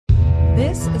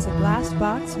This is a Glass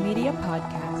Box Media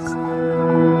podcast.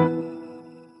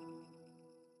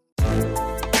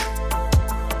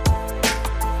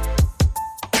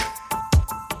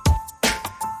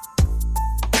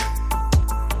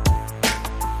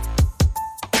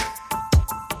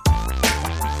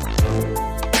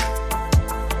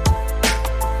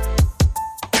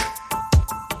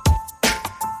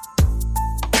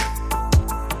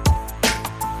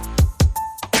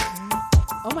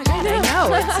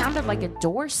 Like a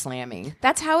door slamming.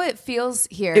 That's how it feels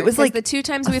here. It was like the two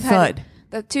times we've thud.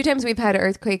 had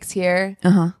earthquakes here.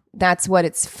 That's what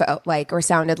it's felt like or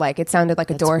sounded like. It sounded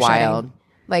like a door wild. shutting,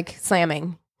 like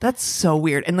slamming. That's so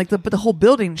weird. And like the whole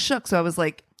building shook. So I was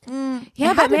like,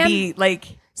 yeah, but man, be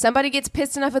like somebody gets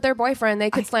pissed enough at their boyfriend, they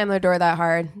could slam their door that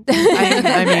hard.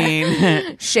 I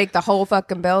mean, shake the whole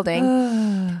fucking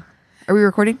building. Are we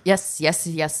recording? Yes,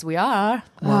 we are.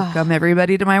 Welcome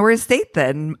everybody to My Worst Date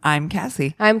then. I'm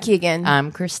Cassie. I'm Keegan.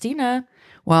 I'm Christina.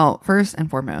 Well, first and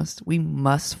foremost, we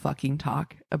must fucking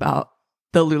talk about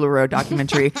the LuLaRoe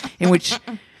documentary in which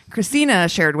Christina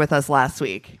shared with us last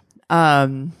week.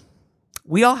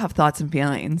 We all have thoughts and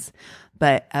feelings,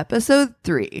 but episode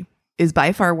 3 is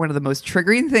by far one of the most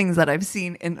triggering things that I've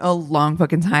seen in a long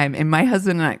fucking time. And my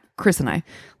husband and I, Chris and I,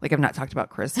 like I've not talked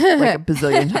about Chris like a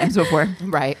bazillion times before.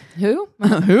 Right. Who?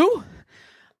 Who?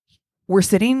 We're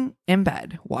sitting in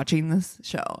bed watching this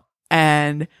show,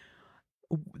 and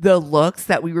the looks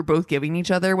that we were both giving each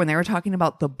other when they were talking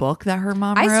about the book that her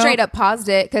mom wrote. I straight up paused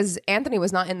it because Anthony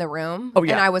was not in the room. Oh,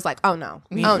 yeah. And I was like, oh no.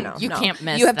 You can't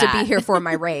miss You have that. to be here for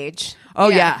my rage. Oh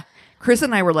yeah. Chris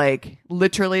and I were like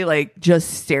literally like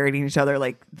just staring at each other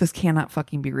like this cannot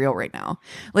fucking be real right now.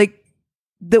 Like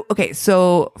okay,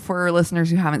 so for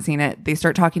listeners who haven't seen it, they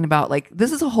start talking about like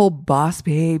this is a whole boss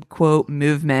babe quote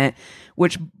movement,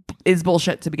 which is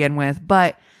bullshit to begin with,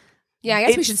 but yeah, I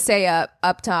guess we should say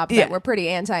up top that we're pretty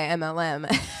anti-MLM.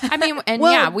 I mean, and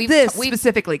well, we've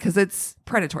specifically because it's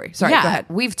predatory. Sorry, yeah, go ahead.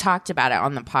 We've talked about it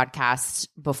on the podcast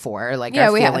before, like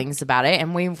our feelings about it,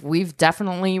 and we've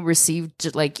definitely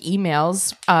received like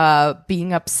emails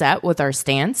being upset with our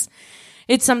stance.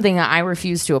 It's something that I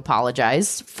refuse to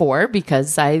apologize for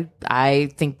because I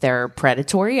think they're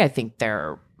predatory. I think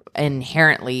they're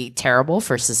inherently terrible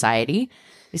for society.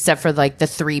 Except for like the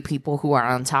 3 people who are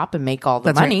on top and make all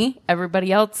the money. Right.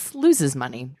 Everybody else loses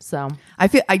money. So I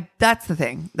feel that's the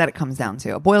thing that it comes down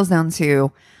to. It boils down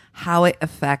to how it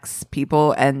affects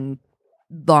people and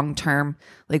long term,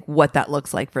 like what that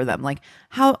looks like for them. Like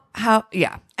how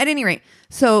yeah. At any rate,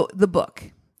 so the book.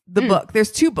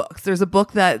 There's 2 books. There's a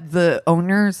book that the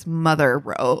owner's mother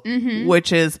wrote,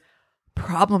 which is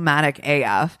problematic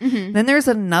AF. Then there's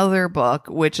another book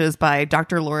which is by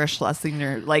Dr. Laura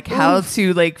Schlesinger, like how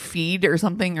to like feed or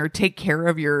something or take care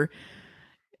of your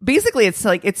basically it's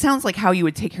like it sounds like how you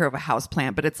would take care of a house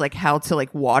plant, but it's like how to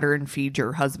like water and feed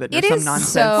your husband or some nonsense.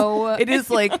 So it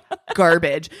is like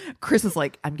garbage. Chris is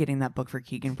like, I'm getting that book for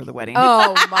Keegan for the wedding.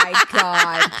 Oh my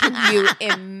God. Can you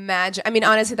imagine? I mean,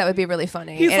 honestly, that would be really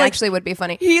funny. It actually would be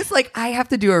funny. He's like, I have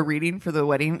to do a reading for the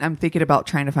wedding. I'm thinking about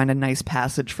trying to find a nice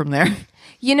passage from there.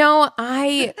 You know,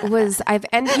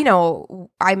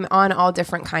 I'm on all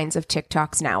different kinds of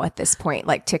TikToks now at this point,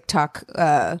 like TikTok,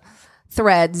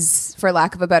 threads for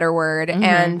lack of a better word.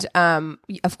 And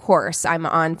of course I'm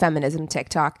on feminism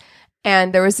TikTok,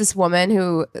 and there was this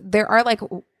woman there are like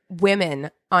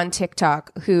women on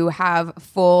TikTok who have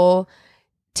full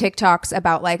TikToks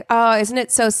about like, oh, isn't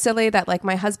it so silly that like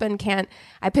my husband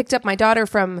I picked up my daughter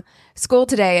from school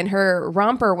today and her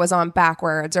romper was on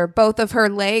backwards, or both of her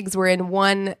legs were in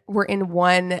one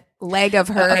leg of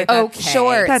her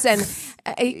shorts. And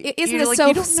isn't it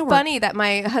so funny that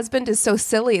my husband is so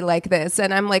silly like this?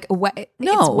 And I'm like,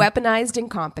 it's weaponized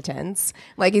incompetence.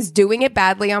 Like he's doing it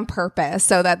badly on purpose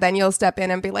so that then you'll step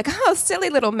in and be like, oh, silly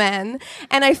little men.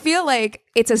 And I feel like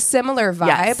it's a similar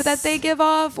vibe that they give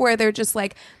off where they're just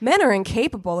like, men are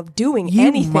incapable of doing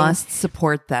anything. You must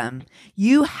support them.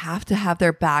 You have to have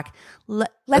their back. Let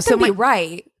them be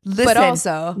right. Listen, but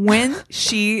also when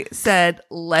she said,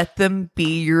 let them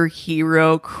be your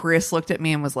hero, Chris looked at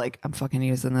me and was like, I'm fucking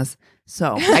using this.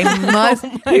 So I must.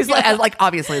 He's like,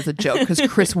 obviously it's a joke because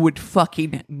Chris would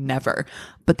fucking never.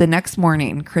 But the next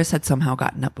morning, Chris had somehow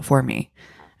gotten up before me.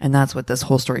 And that's what this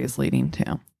whole story is leading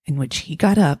to, in which he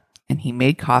got up and he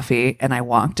made coffee. And I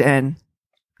walked in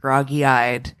groggy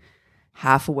eyed,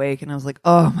 half awake. And I was like,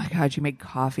 oh my God, you made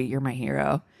coffee. You're my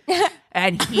hero.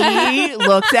 And he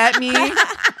looked at me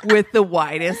with the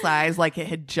widest eyes like it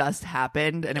had just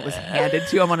happened and it was handed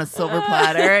to him on a silver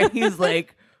platter. And he's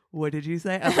like, what did you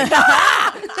say? I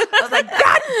was like, I was like,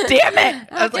 God damn it.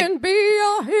 I was can be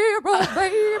a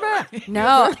hero, baby.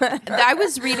 No, I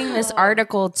was reading this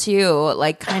article too,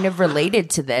 like kind of related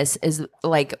to this, is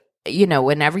like, you know,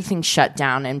 when everything shut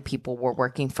down and people were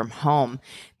working from home.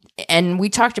 And we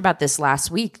talked about this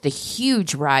last week, the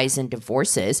huge rise in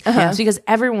divorces. It's because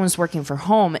everyone was working from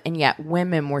home, and yet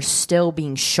women were still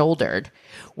being shouldered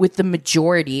with the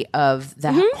majority of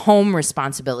the home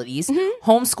responsibilities,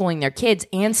 homeschooling their kids,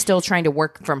 and still trying to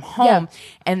work from home.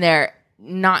 And they're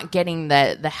not getting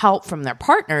the help from their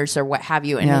partners or what have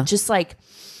you. And it just like,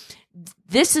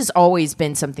 this has always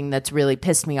been something that's really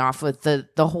pissed me off with the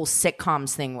whole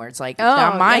sitcoms thing, where it's like,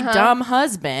 my dumb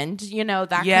husband, you know,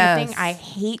 that kind of thing. I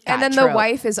hate that. And then trope. the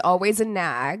wife is always a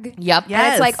nag. Yep.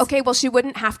 And it's like, okay, well, she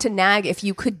wouldn't have to nag if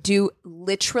you could do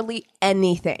literally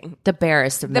anything. The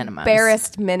barest of The minimums.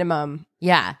 barest minimum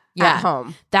Yeah. at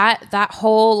home. That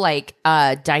whole like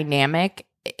dynamic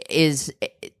is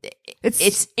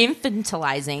it's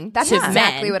infantilizing. That's to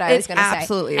exactly men. what I was going to say.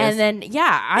 Absolutely is. And then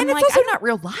I'm and it's like, also not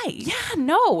real life. yeah,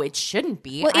 no, it shouldn't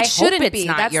be. Well, I it shouldn't hope be. it's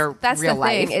not That's your that's real the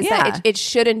thing. life. Is that it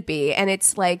shouldn't be, and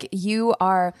it's like you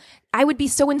are. I would be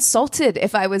so insulted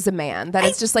if I was a man. That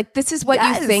it's just like, this is what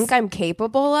you think I'm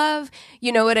capable of.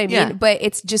 You know what I mean? Yeah. But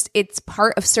it's just, it's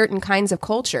part of certain kinds of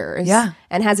cultures. Yeah.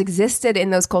 And has existed in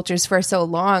those cultures for so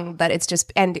long that it's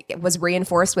just, and it was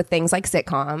reinforced with things like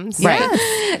sitcoms. Right.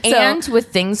 So- And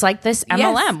with things like this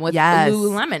MLM with Yes.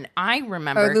 Lululemon. I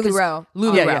remember. Or 'cause LuLaRoe.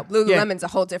 LuLaRoe. Lululemon's a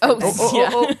whole different thing.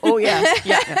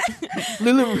 Yeah.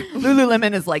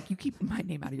 Lululemon is like, you keep my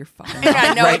name out of your phone.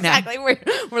 I know, right exactly.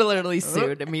 We're literally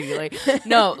sued immediately.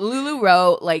 No,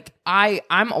 LuLaRoe, like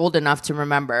I'm old enough to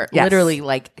remember literally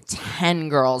like 10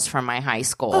 girls from my high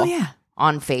school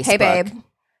on Facebook. Hey, babe.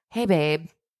 Hey, babe.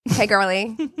 Hey,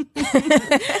 girly.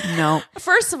 No.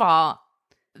 First of all,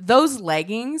 those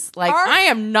leggings, like I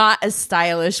am not a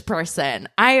stylish person.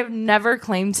 I have never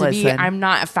claimed to be. Listen. I'm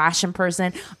not a fashion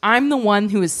person. I'm the one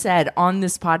who has said on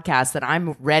this podcast that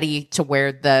I'm ready to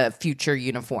wear the future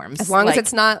uniforms. As long as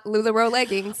it's not LuLaRoe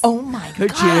leggings. Oh my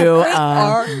Could God. you they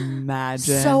are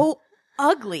imagine? so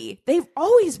ugly. They've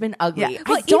always been ugly.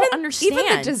 Well, I don't understand.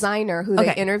 Even the designer who they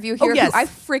Okay. interview here, yes. who I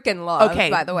freaking love, Okay,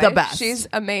 by the way. the best. She's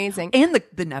amazing. And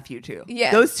the nephew too.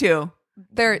 Yeah. Those two.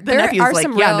 There The nephew's are like,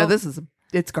 some yeah, real, no, this is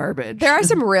it's garbage. there are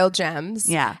some real gems,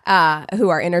 Yeah. who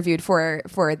are interviewed for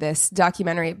this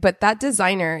documentary. But that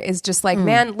designer is just like,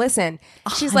 man, listen.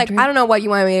 She's like, I don't know what you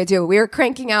want me to do. We were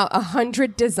cranking out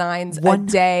 100 designs a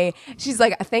day. She's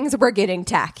like, things were getting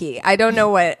tacky. I don't know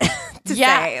what to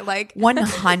say. Like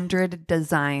 100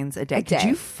 designs a day. Could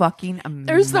you fucking imagine?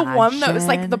 There's the one that was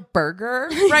like the burger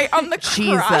right on the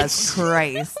Jesus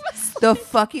Christ. The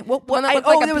fucking what One that I, looked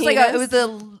like a it was like a, it penis? was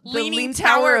the Leaning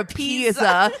Tower of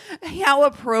Pisa. How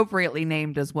appropriately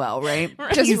named as well, right?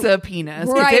 Pisa penis.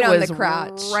 'Cause right it on was the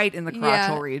crotch. right in the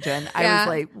crotchal region. I Yeah. was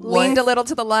like, what? leaned a little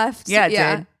to the left. Yeah, it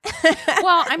did.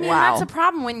 Well, I mean, Wow. that's a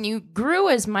problem when you grew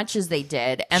as much as they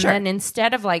did, and Sure. then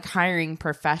instead of like hiring You're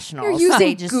professionals, using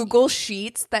they just Google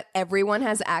Sheets that everyone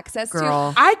has access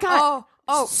Girl. to. I got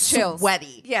chills.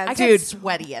 sweaty. Yeah, I got dude,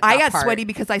 sweaty at I that got part. sweaty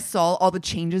because I saw all the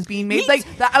changes being made. Like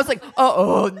that, I was like,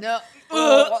 oh no.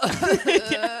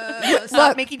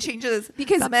 Stop making changes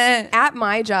Because Stop it. at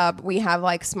my job, we have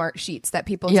like smart sheets that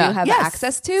people Yeah. do have Yes.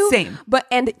 access to. Same. But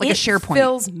and Like a it SharePoint.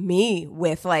 fills me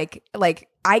with like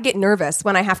I get nervous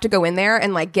when I have to go in there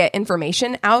and like get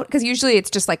information out, because usually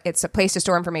it's just like it's a place to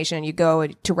store information and you go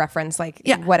to reference like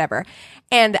whatever.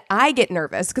 And I get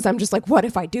nervous because I'm just like, what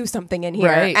if I do something in here?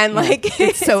 Right. And like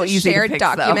It's so a easy to shared fix,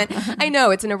 though. document. I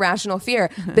know it's an irrational fear,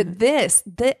 but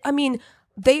I mean,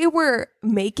 they were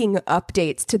making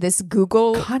updates to this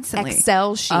Google Constantly.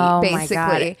 Excel sheet, Oh basically.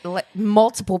 my God. Like,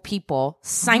 multiple people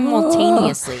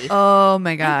simultaneously. Oh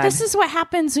my god. This is what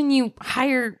happens when you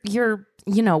hire your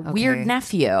weird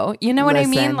nephew. You know what I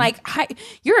mean? Listen. Like,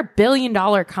 you're a $1 billion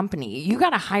company. You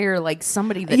got to hire like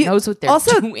somebody that You- knows what they're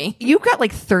also, doing. You've got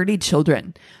like 30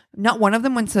 children. Not one of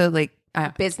them went to like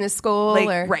Business school like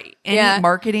or right. Any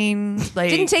marketing like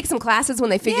didn't take some classes when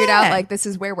they figured Yeah. out like this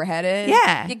is where we're headed.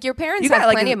 Yeah. Your parents You got, had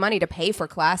like, plenty a- of money to pay for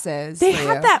classes. They for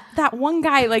had you. that one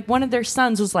guy, like one of their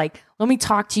sons was like, let me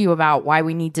talk to you about why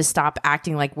we need to stop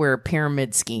acting like we're a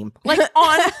pyramid scheme. Like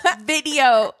on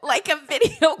video, like a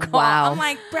video call. Wow. I'm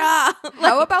like, bruh.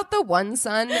 How about the one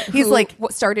son He's who like-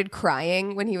 started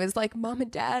crying when he was like, Mom and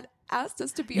Dad asked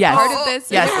us to be Yes. a part of this.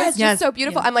 Yes. And it was Yes. just so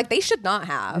beautiful. I'm like, they should not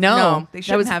have. No, they that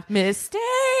shouldn't was have. mistake.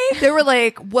 They were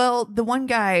like, well, the one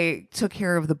guy took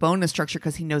care of the bonus structure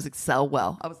because he knows Excel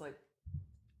well. I was like,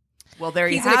 Well, there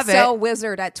you He's have an Excel it.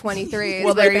 wizard at 23.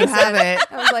 Well, there you have it.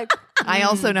 I was like, I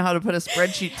also know how to put a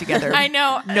spreadsheet together. I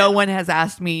know. No one has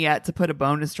asked me yet to put a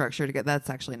bonus structure together. That's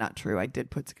actually not true. I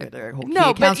did put together a whole key No,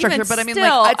 account but structure, even but I mean,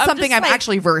 still, like, it's I'm something just I'm like-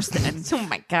 actually versed in. Oh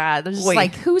my God. There's just Wait.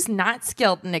 like, who's not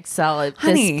skilled in Excel at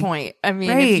Honey, this point? I mean,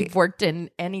 right. if you've worked in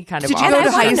any kind of Did you office. go to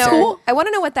I wanna high know- school? I want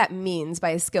to know what that means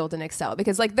by skilled in Excel,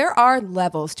 because like there are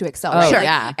levels to Excel. Oh, right? Sure. Like,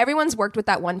 yeah. everyone's worked with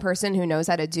that one person who knows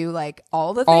how to do like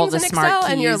all the things all the in smart Excel,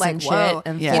 keys and you're like, and whoa, shit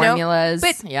and Yeah. you know? formulas.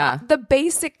 But yeah. the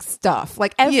basic stuff,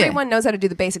 like everyone knows how to do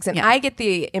the basics, and Yeah. I get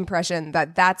the impression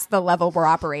that that's the level we're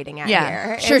operating at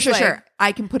here. Sure, It's sure, like- sure.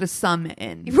 I can put a sum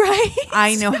in. Right.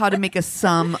 I know how to make a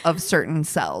sum of certain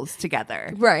cells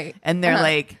together. Right. And they're Uh-huh.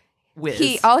 like,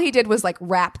 whiz. All he did was like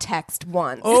wrap text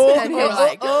once. Oh, and you're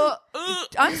like,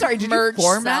 I'm sorry, did Merge you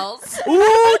format? cells.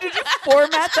 Ooh, did you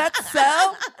format that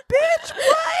cell? Bitch,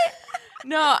 what?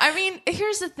 No, I mean,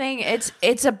 here's the thing.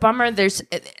 It's a bummer. There's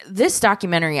this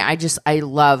documentary I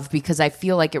love because I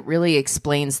feel like it really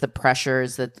explains the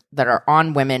pressures that are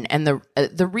on women and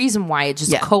the reason why it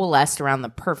just coalesced around the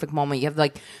perfect moment. You have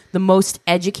like the most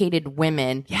educated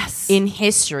women in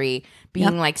history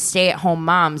being like stay-at-home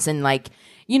moms, and like,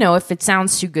 you know, if it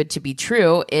sounds too good to be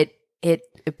true, it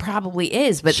probably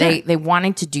is, but they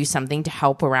wanted to do something to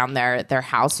help around their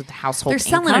house with the household They're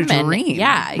selling a income, and- dream,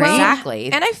 yeah, right?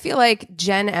 exactly. And I feel like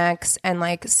Gen X and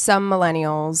like some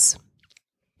millennials,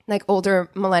 like older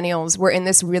millennials, were in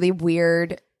this really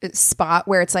weird spot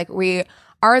where it's like we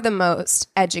are the most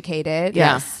educated.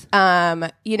 Yes.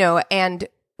 You know, and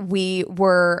we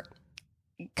were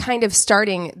kind of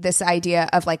starting this idea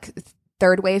of like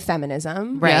third wave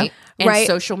feminism. Right. And Right.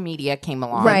 social media came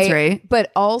along. Right. right.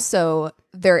 But also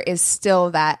there is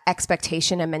still that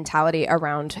expectation and mentality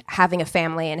around having a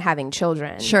family and having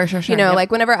children. Sure. You know, Yep.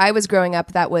 like whenever I was growing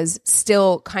up, that was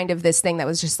still kind of this thing that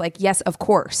was just like, yes, of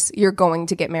course, you're going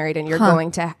to get married and you're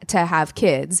going to have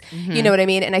kids. Mm-hmm. You know what I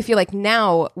mean? And I feel like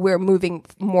now we're moving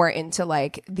more into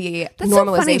like the That's so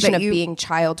funny normalization that of you- being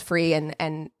child free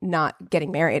and not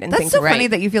getting married and That's things so like funny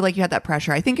that you feel like you had that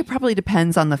pressure. I think it probably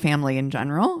depends on the family in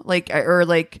general,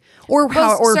 or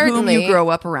how or whom certainly. you grow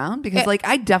up around. Because like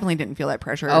I definitely didn't feel that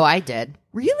pressure. Oh, I did.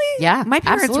 Really? Yeah, My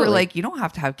parents were absolutely. like, you don't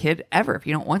have to have a kid ever if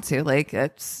you don't want to. Like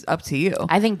it's up to you.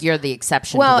 I think you're the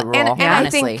exception well, to the rule, and I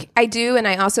honestly. think I do, and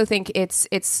I also think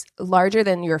it's larger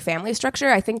than your family structure.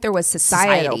 I think there was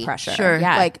societal Society. pressure, Sure.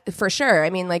 Yeah. like for sure.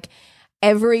 I mean, like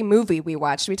every movie we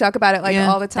watched, we talk about it like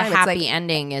all the the time. It's happy like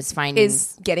ending is finding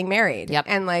is getting married, Yep.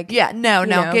 and like Yeah, no, you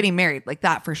know. getting married like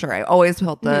that for sure. I always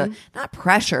felt the not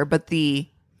pressure, but the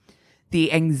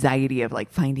anxiety of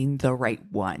like finding the right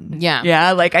one.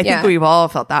 Yeah. Like I think Yeah. we've all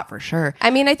felt that for sure. I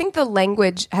mean, I think the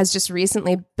language has just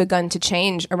recently begun to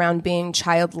change around being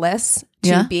childless to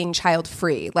Yeah. being child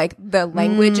free. Like the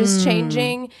language is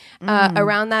changing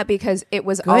around that, because it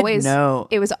was always note.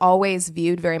 it was always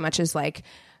viewed very much as like,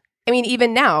 I mean,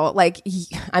 even now, like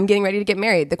I'm getting ready to get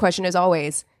married. The question is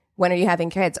always, when are you having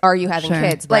kids? Are you having Sure.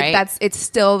 kids? Like Right. it's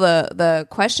still the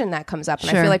question that comes up. And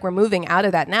I Sure. feel like we're moving out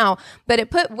of that now, but it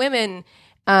put women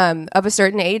of a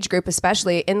certain age group,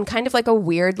 especially, in kind of like a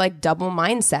weird, like double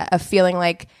mindset of feeling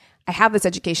like I have this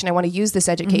education, I want to use this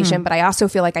education, but I also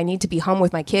feel like I need to be home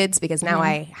with my kids because now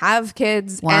I have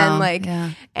kids. Wow. And like, Yeah.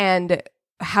 and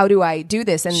how do I do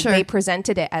this? And Sure. they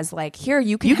presented it as like, here,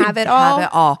 you can You have can it all, have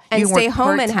it all. and You can stay work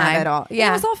home and have part-time. it all. It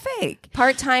Yeah. was all fake.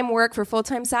 Part-time work for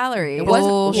full-time salary. It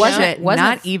Bullshit.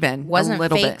 Not even. Wasn't a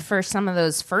little fake bit. for some of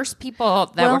those first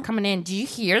people that Well, were coming in. Did you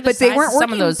hear the But they size weren't of some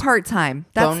working of those part time.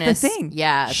 That's bonus- the thing.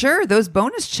 yeah. Sure, those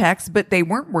bonus checks, but they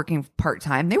weren't working part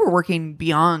time. They were working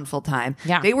beyond full time.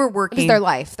 Yeah. They were working. their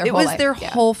life, their it whole was life. their Yeah.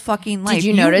 whole fucking life. Did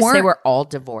you notice they weren't- were all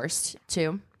divorced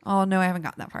too? Oh no, I haven't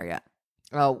gotten that far yet.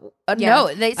 Oh Yeah.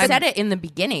 no, they said it in the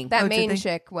beginning. That Oh, did main they?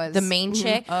 chick was the main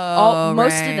chick, Oh,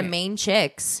 most of the right. main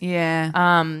chicks, Yeah,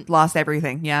 lost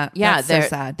everything. Yeah, yeah, That's so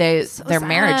sad. their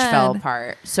marriage fell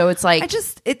apart. So it's like,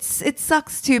 it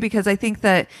sucks too, because I think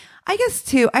that I guess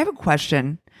too. I have a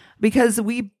question, because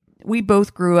we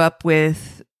both grew up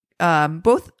with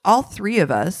all three of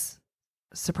us,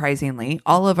 surprisingly,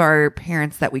 all of our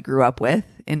parents that we grew up with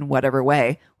in whatever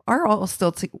way are all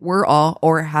still we're all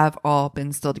or have all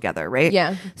been still together, right?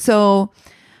 Yeah. So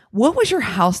what was your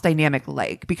house dynamic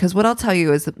like? Because what I'll tell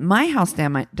you is that my house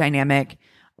dynamic,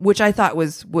 which I thought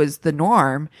was the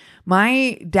norm,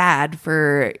 my dad,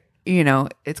 for,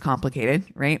 it's complicated,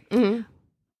 right? Mm-hmm.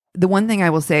 The one thing I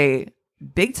will say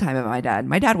big time about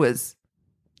my dad was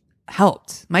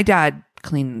helped. My dad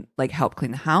help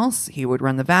clean the house. He would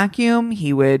run the vacuum.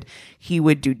 He would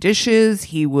do dishes.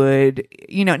 He would,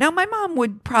 now my mom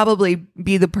would probably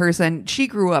be the person. She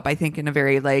grew up, I think, in a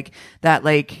very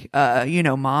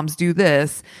moms do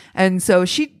this. And so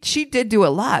she did do a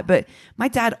lot, but my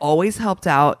dad always helped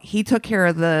out. He took care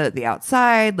of the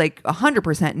outside,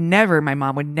 100%. Never, my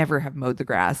mom would never have mowed the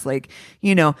grass. But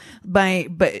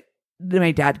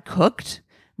my dad cooked.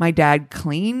 My dad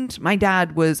cleaned. My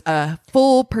dad was a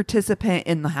full participant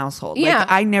in the household. Yeah.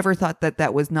 I never thought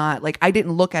that was not I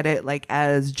didn't look at it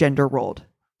as gender rolled.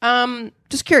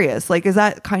 Just curious. Is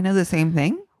that kind of the same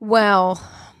thing? Well,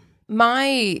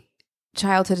 my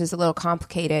childhood is a little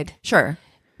complicated. Sure.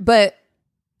 But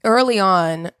early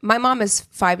on, my mom is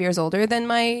 5 years older than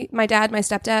my dad, my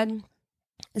stepdad.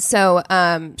 So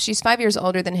she's 5 years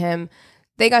older than him.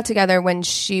 They got together when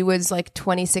she was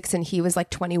 26 and he was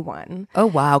 21. Oh,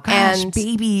 wow. Gosh, and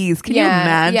babies. Can you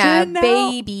imagine? Yeah, now?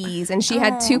 babies. And she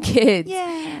had 2 kids.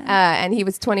 Yeah. And he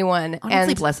was 21.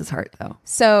 Honestly, bless his heart, though.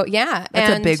 So, yeah.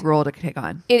 That's a big role to take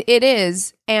on. It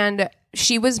is. And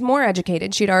she was more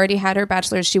educated. She'd already had her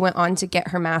bachelor's. She went on to get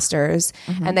her master's.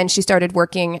 Mm-hmm. And then she started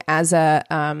working as a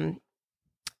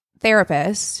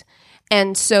therapist.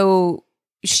 And so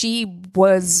she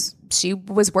was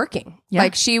working. Yeah.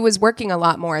 She was working a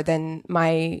lot more than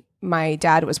my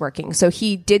dad was working. So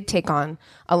he did take on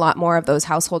a lot more of those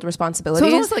household responsibilities. So it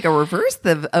was almost like a reverse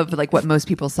of what most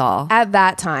people saw at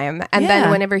that time. And then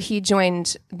whenever he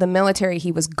joined the military,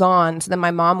 he was gone. So then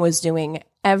my mom was doing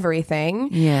everything.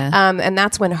 Yeah. And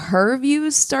that's when her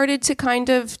views started to kind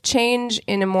of change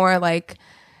in a more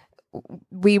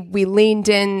we leaned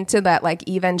into that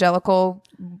evangelical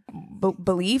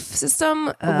belief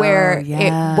system where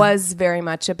it was very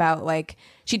much about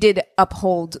she did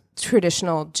uphold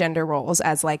traditional gender roles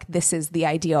as this is the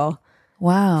ideal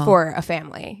for a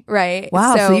family, right?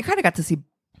 Wow. So you kind of got to see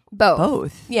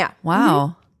both. Yeah.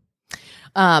 Wow.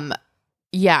 Mm-hmm.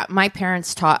 Yeah, my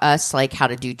parents taught us how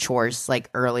to do chores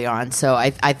early on. So I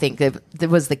think that it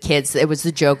was the kids. It was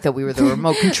the joke that we were the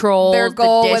remote control, their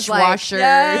goal the dishwasher,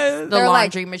 the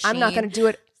laundry machine. I'm not going to do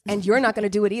it, and you're not going to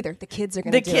do it either. The kids are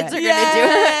going to do it. The kids are going to do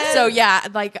it. So yeah,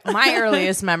 my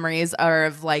earliest memories are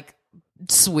of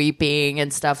sweeping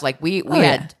and stuff. We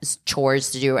had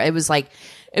chores to do. It was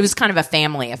it was kind of a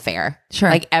family affair.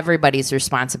 Sure, everybody's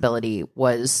responsibility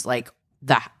was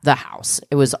the house.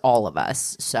 It was all of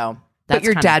us. So. But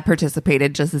your dad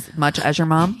participated just as much as your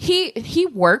mom? He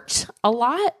worked a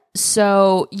lot.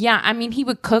 So, yeah, I mean, he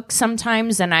would cook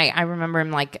sometimes. And I remember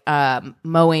him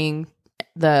mowing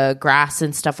the grass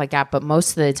and stuff like that. But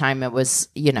most of the time it was,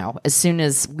 as soon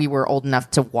as we were old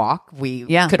enough to walk, we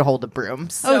could hold a broom.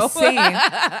 So. Oh, same.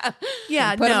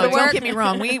 Yeah, no, don't get me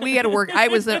wrong. We had to work. I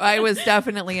was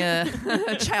definitely a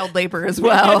child labor as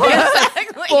well.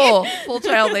 Exactly. Full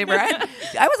child labor.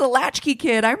 I was a latchkey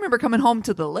kid. I remember coming home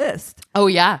to the list. Oh,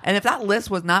 yeah. And if that list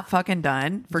was not fucking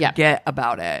done, forget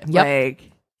about it. Yep.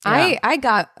 I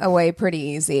got away pretty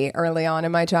easy early on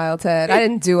in my childhood. I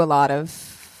didn't do a lot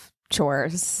of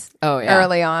chores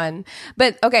early on.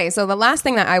 But okay, so the last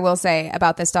thing that I will say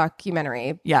about this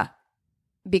documentary,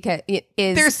 because it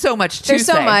is there's so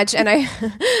much and I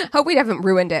hope we haven't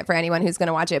ruined it for anyone who's going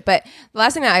to watch it, but the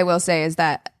last thing that I will say is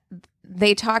that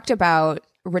they talked about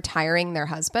retiring their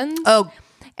husbands.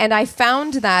 And I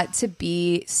found that to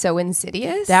be so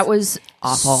insidious. That was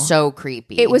awful. So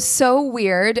creepy. It was so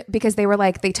weird because they were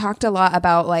they talked a lot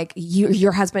about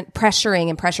your husband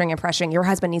pressuring. Your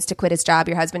husband needs to quit his job.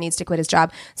 Your husband needs to quit his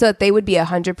job so that they would be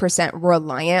 100%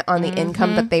 reliant on the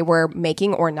income that they were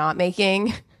making or not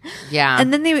making. Yeah.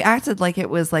 And then they acted like it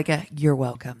was you're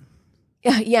welcome.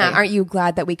 Yeah. Aren't you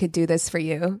glad that we could do this for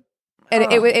you?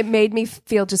 And it made me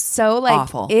feel just so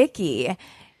awful. Icky,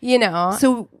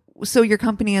 So your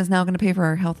company is now going to pay for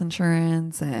our health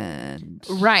insurance and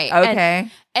right. Okay.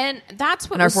 And that's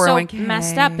what was so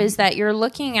messed up is that you're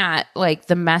looking at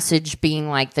the message being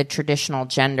the traditional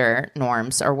gender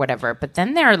norms or whatever, but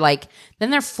then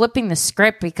they're flipping the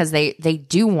script because they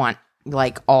do want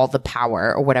all the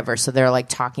power or whatever. So they're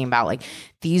talking about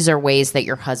these are ways that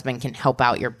your husband can help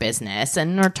out your business,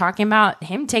 and we're talking about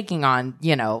him taking on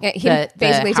him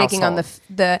basically taking on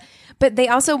the. But they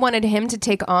also wanted him to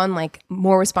take on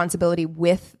more responsibility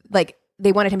with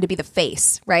they wanted him to be the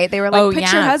face, right? They were put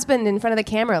your husband in front of the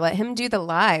camera, let him do the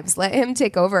lives, let him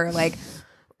take over.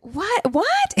 What?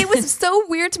 It was so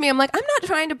weird to me. I'm I'm not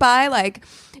trying to buy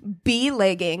bee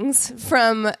leggings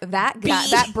from that guy,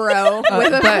 that bro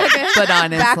with a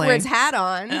backwards hat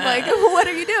on. What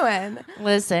are you doing?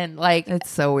 Listen,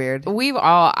 it's so weird.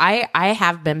 I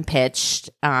have been pitched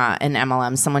in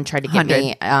MLM. Someone tried to get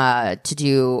me to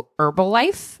do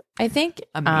Herbalife I think.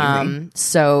 Amazing.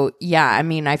 So yeah, I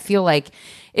mean, I feel like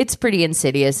it's pretty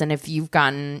insidious. And if you've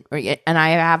gotten, and I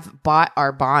have bought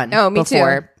Arbonne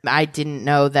before. Too. I didn't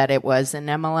know that it was an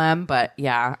MLM, but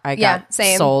yeah, I got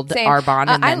sold Arbonne.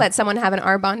 And I let someone have an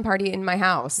Arbonne party in my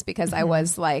house because I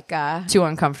was like too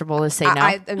uncomfortable to say no.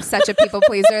 I am such a people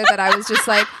pleaser that I was just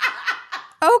like,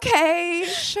 okay,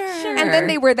 sure. And then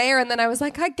they were there, and then I was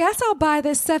like, I guess I'll buy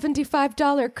this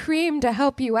 $75 cream to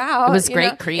help you out. It was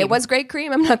great cream. It was great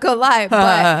cream. I'm not gonna lie,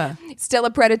 but it's still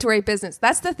a predatory business.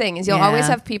 That's the thing, is you'll always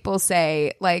have people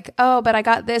say like, oh, but I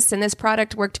got this and this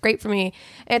product worked great for me.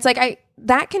 And it's like,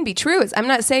 that can be true. I'm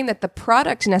not saying that the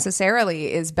product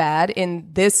necessarily is bad. In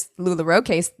this LuLaRoe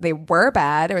case, they were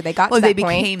bad, or they got to that point. They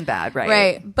became bad, right?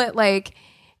 Right. But like,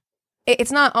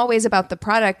 it's not always about the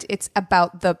product. It's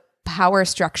about the power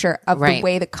structure of the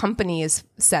way the company is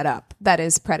set up that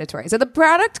is predatory. So the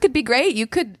product could be great. You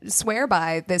could swear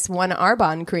by this one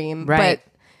Arbonne cream, but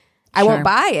I won't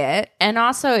buy it. And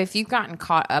also, if you've gotten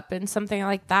caught up in something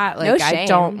like that, like no shame. I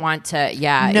don't want to.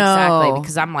 Yeah, exactly.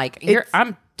 Because I'm like,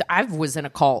 I was in a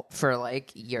cult for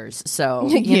like years, so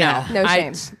you know, no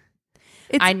shame.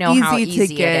 I know how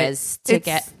easy it is to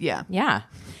get. Yeah.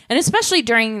 And especially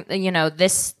during,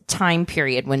 this time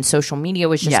period when social media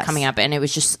was just coming up, and it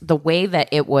was just the way that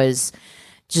it was,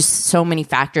 just so many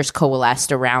factors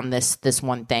coalesced around this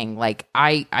one thing. Like,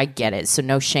 I get it. So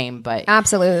no shame, but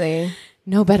absolutely.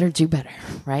 Know better, do better,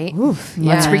 right? Oof,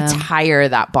 Let's retire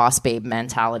that boss babe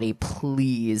mentality,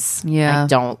 please. Yeah. I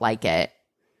don't like it.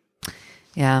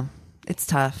 Yeah. It's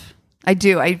tough. I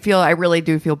really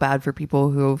do feel bad for people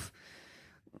who've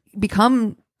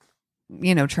become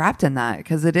trapped in that,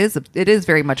 because it is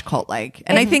very much cult like.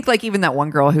 And I think like even that one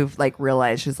girl who like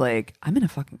realized, she's like, I'm in a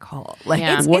fucking cult. Like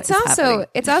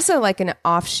it's also like an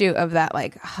offshoot of that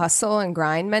like hustle and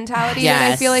grind mentality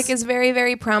that I feel like is very,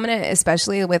 very prominent,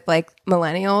 especially with like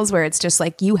millennials, where it's just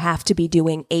like you have to be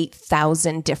doing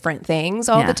 8,000 different things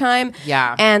all the time.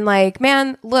 Yeah. And like,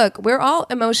 man, look, we're all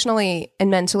emotionally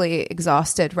and mentally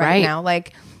exhausted right now.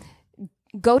 Like,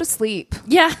 go to sleep.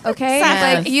 Yeah. Okay.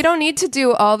 Like, you don't need to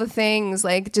do all the things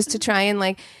like just to try and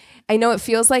like, I know it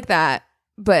feels like that,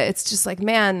 but it's just like,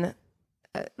 man,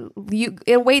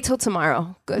 it'll wait till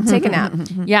tomorrow. Go take a nap.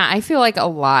 Yeah. I feel like a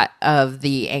lot of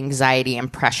the anxiety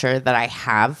and pressure that I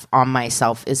have on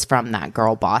myself is from that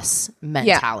girl boss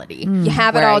mentality. You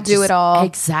have it all, do it all.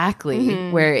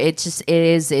 Exactly. Where it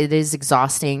is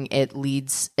exhausting. It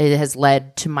has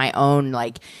led to my own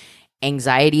like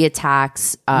anxiety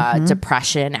attacks,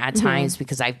 depression at times,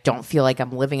 because I don't feel like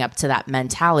I'm living up to that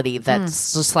mentality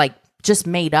that's just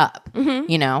made up,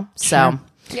 So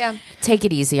take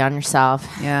it easy on yourself.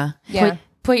 Yeah.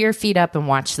 Put your feet up and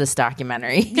watch this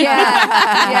documentary.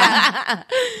 Yeah.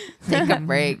 Take a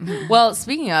break. Well,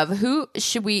 speaking of, who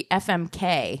should we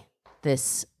FMK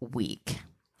this week?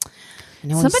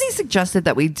 Somebody suggested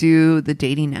that we do the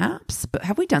dating apps, but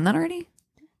have we done that already?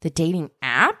 The dating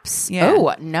apps? Yeah.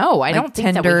 Oh, no, I don't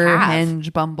think Tinder, that we have.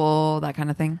 Hinge, Bumble, that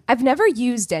kind of thing. I've never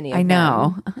used any of them. I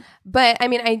know. But I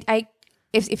mean, I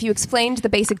if you explained the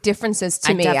basic differences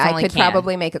to me, I could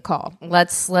probably make a call.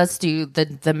 Let's do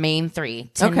the main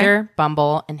three: Tinder,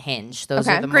 Bumble, and Hinge. Those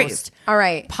are the most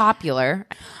popular.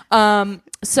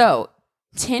 So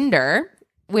Tinder,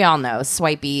 we all know,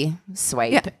 swipe.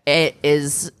 Yeah. It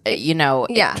is,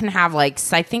 it can have like,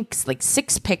 I think like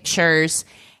 6 pictures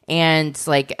and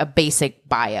like a basic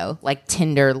bio, like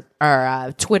Tinder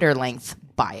or Twitter length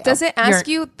bio. Does it ask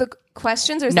you the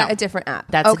questions, or is that a different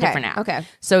app? That's a different app. Okay.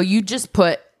 So you just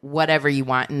put whatever you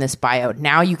want in this bio.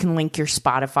 Now you can link your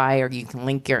Spotify, or you can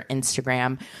link your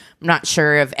Instagram. I'm not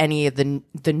sure of any of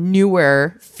the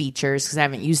newer features because I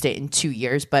haven't used it in 2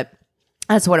 years, but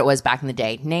that's what it was back in the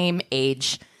day. Name,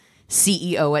 age,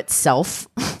 CEO itself.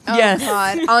 Oh, yes.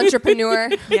 God. Entrepreneur.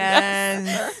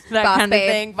 Yes. That Boss kind babe.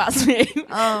 of thing. Boss babe.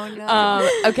 Oh,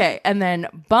 no. Okay. And then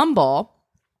Bumble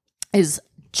is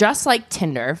just like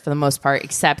Tinder for the most part,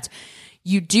 except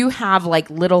you do have like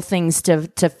little things to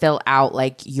fill out,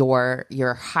 like your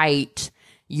height,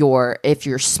 if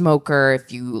you're a smoker,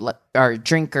 if you are a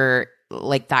drinker,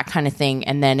 like that kind of thing.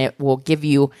 And then it will give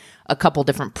you a couple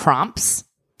different prompts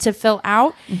to fill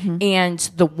out, and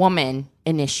the woman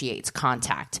initiates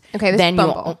contact. Okay, this is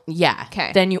Bumble.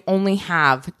 Okay. Then you only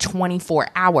have 24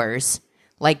 hours.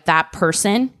 Like that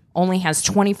person only has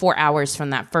 24 hours from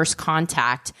that first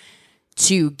contact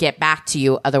to get back to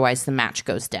you. Otherwise, the match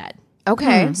goes dead.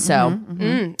 Okay. So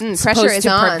pressure is to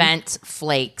on. prevent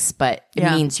flakes, but it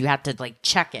means you have to like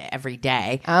check it every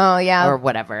day. Oh, yeah. Or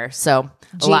whatever. So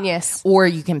Genius. Or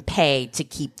you can pay to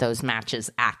keep those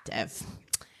matches active.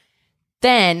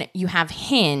 Then you have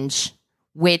Hinge,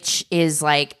 which is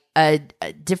like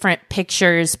different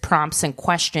pictures, prompts, and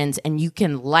questions, and you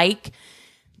can like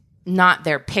not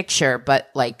their picture, but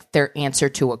like their answer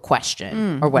to a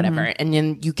question or whatever. And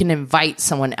then you can invite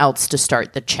someone else to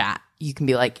start the chat. You can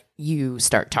be like, you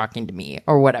start talking to me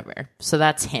or whatever. So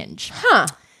that's Hinge. Huh.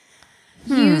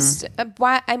 Used,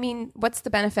 why? I mean, what's the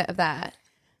benefit of that?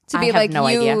 To be like, no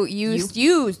idea. you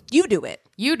do it.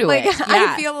 You do like, it. Yeah.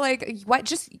 I feel like,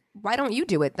 why don't you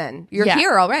do it then? You're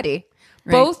here already.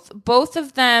 Right. Both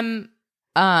of them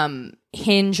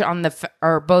hinge on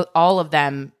all of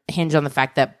them hinge on the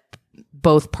fact that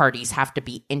both parties have to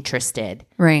be interested,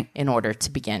 right, in order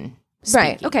to begin speaking.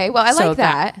 Right. Okay. Well, I like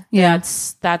that. Yeah.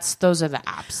 That's those are the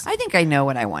apps. I think I know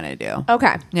what I want to do.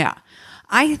 Okay. Yeah.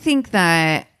 I think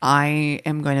that I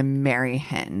am going to marry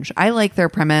Hinge. I like their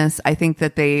premise. I think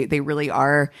that they really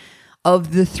are,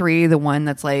 of the three, the one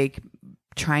that's like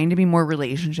trying to be more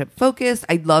relationship focused.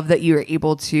 I love that you're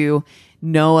able to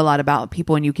know a lot about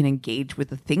people and you can engage with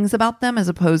the things about them as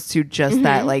opposed to just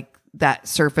that like that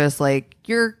surface, like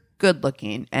you're good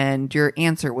looking and your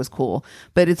answer was cool,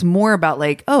 but it's more about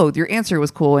like, oh, your answer was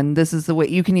cool and this is the way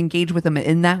you can engage with them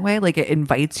in that way. Like it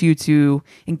invites you to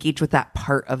engage with that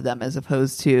part of them as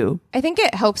opposed to, I think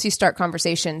it helps you start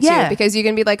conversation too, because you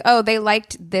can be like, oh, they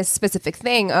liked this specific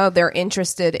thing, oh, they're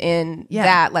interested in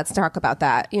that, let's talk about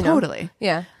that, you know. Totally.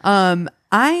 Yeah.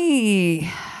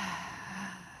 I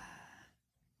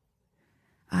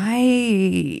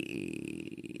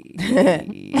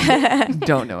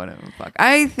don't know what I'm gonna fuck.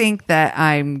 I think that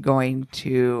I'm going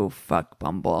to fuck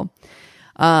Bumble.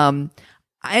 And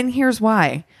here's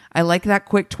why. I like that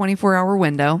quick 24-hour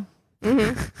window.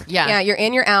 Yeah, you're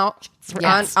in, you're out.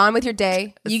 Yes. On with your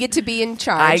day. You get to be in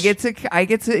charge. I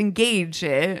get to engage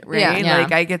it, right? Yeah.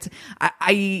 Like I get to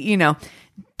I you know,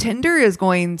 Tinder's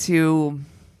going to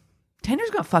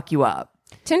fuck you up.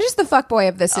 Tinder's the fuck boy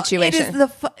of this situation. It is the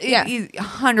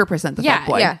 100% the fuck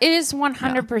boy. Yeah, it is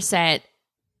 100%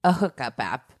 a hookup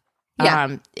app.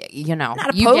 Yeah. You know,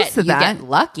 Not you opposed to that. You get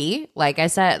lucky. Like I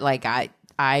said, like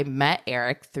I met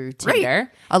Eric through Tinder. Right.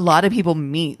 A lot of people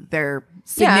meet their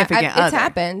significant other. It's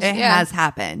happened. It has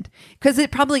happened. Because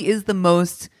it probably is the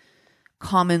most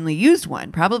commonly used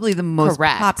one. Probably the most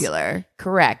popular.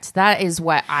 Correct. That is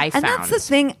what I found. And that's the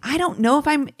thing. I don't know if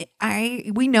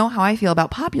we know how I feel about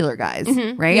popular guys,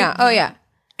 right? Yeah. Oh, yeah.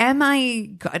 Am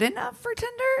I good enough for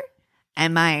Tinder?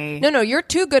 Am I? No, you're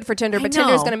too good for Tinder, but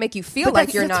Tinder's going to make you feel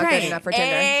like you're not good enough for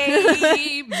Tinder.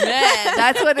 Amen.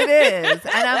 That's what it is.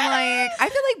 And I'm like, I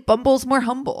feel like Bumble's more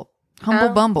humble.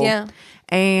 Bumble. Yeah.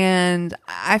 And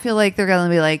I feel like they're going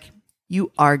to be like, you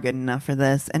are good enough for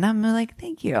this. And I'm like,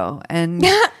 thank you. And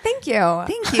thank you.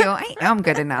 I am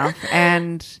good enough.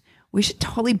 And we should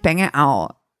totally bang it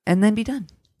out and then be done.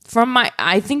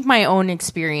 I think my own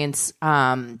experience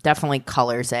definitely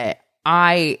colors it.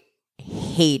 I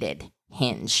hated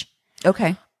Hinge.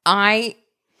 Okay. I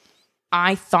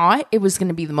thought it was going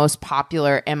to be the most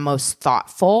popular and most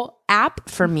thoughtful app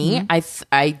for me.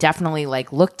 I definitely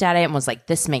like looked at it and was like,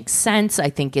 this makes sense. I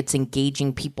think it's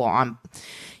engaging people on,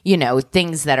 you know,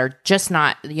 things that are just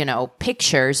not, you know,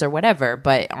 pictures or whatever,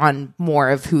 but on more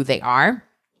of who they are.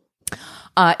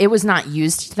 It was not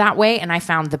used that way. And I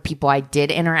found the people I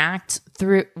did interact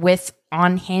with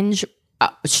on Hinge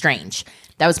strange.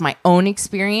 That was my own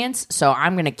experience. So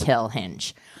I'm going to kill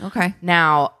Hinge. Okay.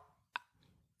 Now,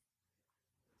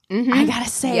 I gotta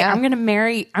say, I'm gonna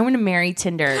marry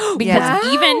Tinder because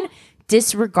even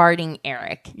disregarding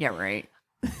Eric, right.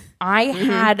 I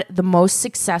had the most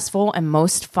successful and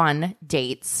most fun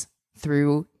dates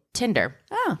through Tinder.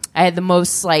 Oh. I had the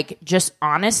most like just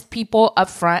honest people up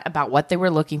front about what they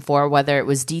were looking for, whether it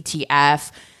was DTF,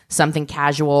 something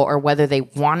casual, or whether they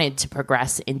wanted to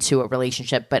progress into a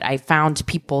relationship. But I found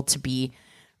people to be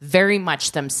very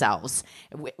much themselves,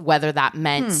 whether that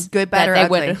meant good, bad, that or they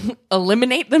ugly. would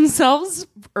eliminate themselves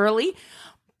early.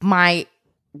 My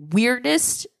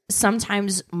weirdest,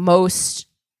 sometimes most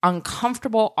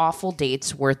uncomfortable, awful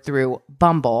dates were through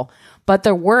Bumble, but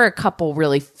there were a couple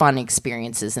really fun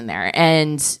experiences in there.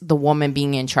 And the woman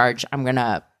being in charge, I'm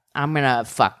gonna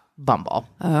fuck Bumble.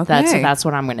 Okay. That's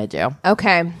what I'm gonna do.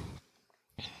 Okay.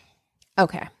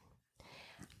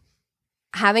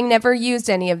 Having never used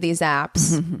any of these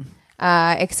apps,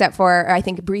 except for, I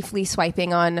think, briefly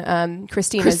swiping on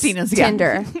Christina's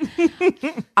Tinder,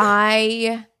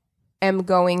 I am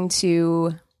going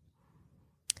to...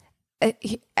 I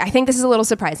think this is a little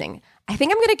surprising. I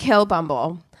think I'm going to kill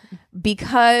Bumble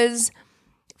because...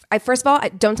 first of all,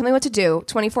 don't tell me what to do.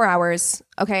 24 hours.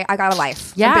 Okay, I got a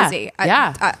life. Yeah,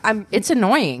 I'm busy. It's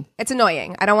annoying. It's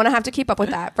annoying. I don't want to have to keep up with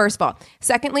that, first of all.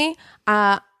 Secondly,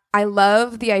 I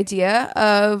love the idea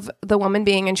of the woman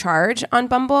being in charge on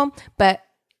Bumble, but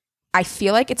I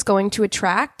feel like it's going to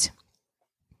attract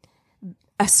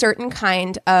a certain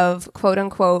kind of quote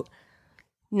unquote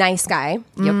nice guy.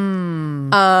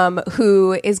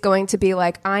 Who is going to be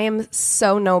like, I am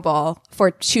so noble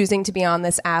for choosing to be on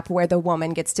this app where the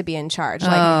woman gets to be in charge,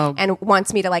 like, and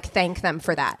wants me to like thank them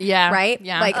for that. Yeah. Right.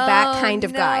 Yeah. Like that kind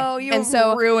of guy.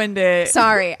 You ruined it.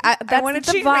 Sorry, that's I want to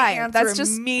the change my vibe. answer That's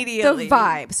just immediately. the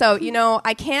vibe. So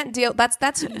I can't deal.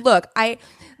 That's look.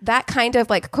 That kind of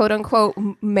like quote unquote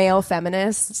male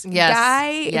feminist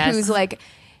guy who's like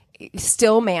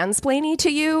still mansplaining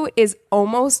to you is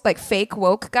almost like fake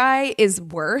woke guy is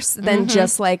worse than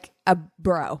just like a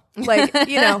bro. Like,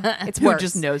 it's Who worse.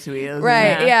 just knows who he is.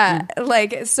 Right. Yeah.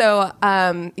 Like, so,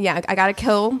 I gotta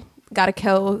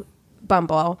kill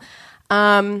Bumble.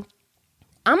 I'm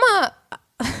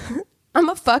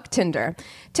a fuck Tinder.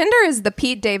 Tinder is the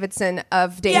Pete Davidson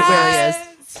of dating.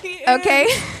 Yes, he is. Okay.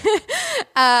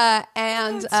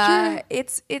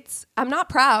 It's I'm not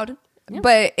proud,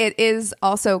 but it is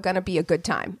also going to be a good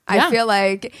time. Yeah. I feel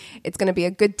like it's going to be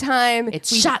a good time.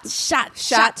 It's shots.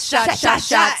 Yes.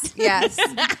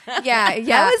 Yeah.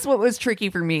 That was what was tricky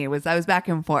for me was I was back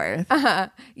and forth.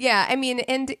 Yeah. I mean,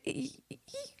 and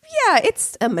yeah,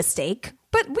 it's a mistake,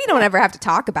 but we don't ever have to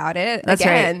talk about it That's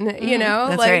again. right.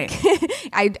 That's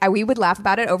like we would laugh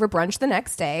about it over brunch the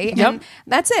next day. Yep. And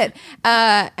that's it.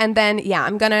 And then,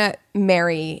 I'm going to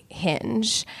marry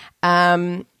Hinge.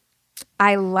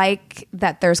 I like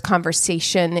that there's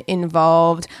conversation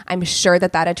involved. I'm sure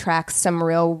that attracts some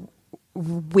real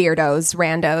weirdos,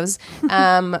 randos.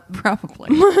 Probably.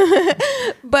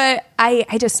 But I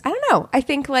don't know. I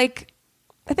think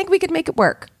we could make it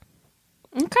work.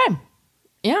 Okay.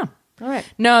 Yeah. All right.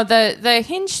 No, the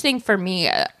Hinge thing for me,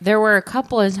 there were a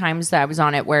couple of times that I was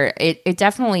on it where it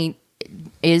definitely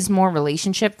is more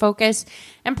relationship focused,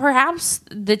 and perhaps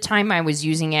the time I was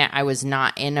using it, I was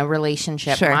not in a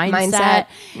relationship mindset.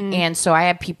 And so I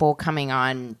had people coming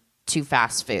on to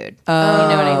fast food. You know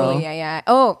what I mean? Yeah.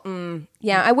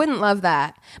 Yeah. I wouldn't love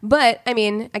that, but I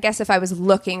mean, I guess if I was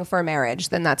looking for marriage,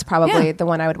 then that's probably the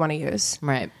one I would want to use.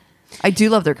 Right. I do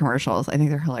love their commercials. I think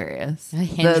they're hilarious.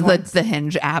 The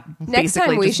Hinge app. Next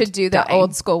time we just should do the dying.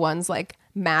 old school ones like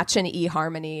Match and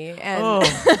eHarmony. And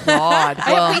God.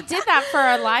 Well, We did that for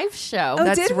our live show. Oh,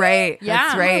 that's did we? right. Yeah.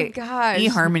 That's right. Oh, gosh.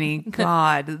 eHarmony.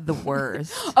 God, the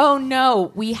worst. Oh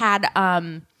no, we had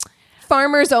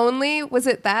Farmers Only. Was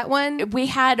it that one? we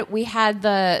had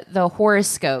the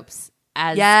horoscopes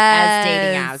as Yes.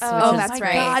 dating apps. Oh, which is that's great.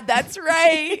 right. God, that's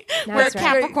right. Where That's right.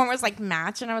 Capricorn was like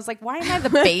Match, and I was like, why am I the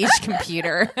beige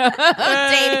computer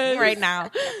dating right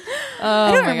now? Oh,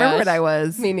 I don't remember what I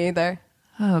was. Me neither.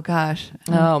 Oh gosh.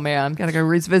 Oh man. Gotta go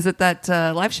revisit that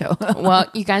live show. Well,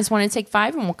 you guys want to take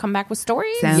 5 and we'll come back with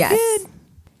stories? Sounds Yes. good.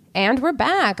 And we're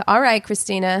back. All right,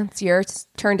 Christina, it's your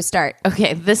turn to start.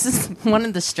 Okay, this is one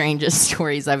of the strangest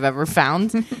stories I've ever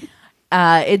found.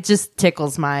 It just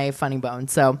tickles my funny bone,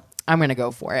 so I'm going to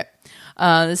go for it.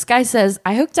 This guy says,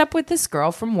 I hooked up with this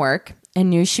girl from work and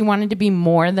knew she wanted to be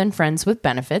more than friends with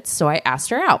benefits, so I asked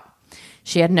her out.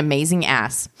 She had an amazing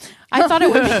ass. I thought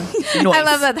it would be... I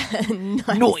love that.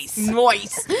 Nice.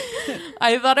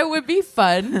 I thought it would be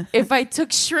fun if I took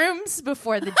shrooms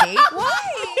before the date. Why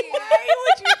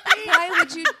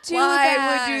would you do that?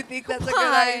 Why would you think that's a good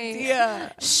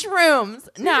idea? Shrooms.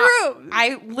 No,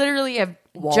 I literally have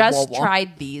just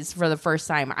tried these for the first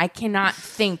time. I cannot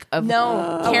think of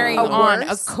carrying on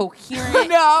a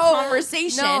coherent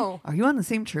conversation. No. Are you on the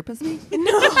same trip as me?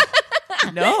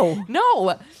 No.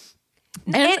 No.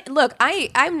 And look,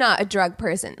 I'm not a drug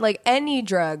person. Like any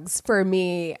drugs for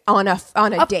me on a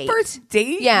date. First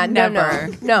date? Yeah, Never.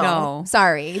 no.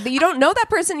 Sorry. You don't know that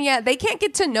person yet. They can't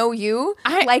get to know you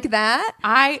like that.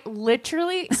 I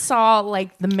literally saw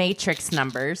like the Matrix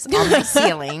numbers on my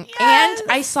ceiling, and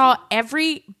I saw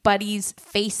everybody's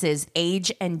faces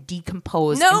age and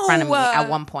decompose in front of me at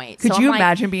one point. Could So you I'm like,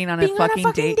 imagine being on a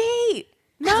fucking date?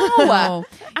 No.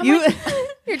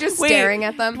 You're just staring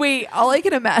at them. Wait, all I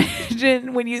can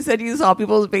imagine when you said you saw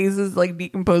people's faces like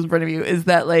decompose in front of you is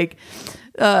that like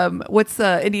what's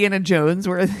Indiana Jones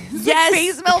where his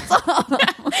face melts off.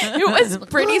 It was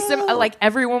pretty similar. Like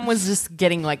everyone was just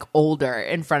getting like older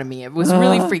in front of me. It was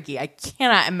really freaky. I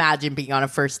cannot imagine being on a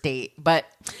first date. But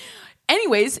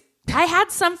anyways, I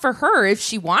had some for her if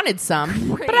she wanted some,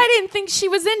 but I didn't think she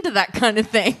was into that kind of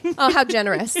thing. Oh, how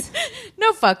generous.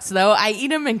 No fucks though. I eat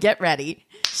them and get ready.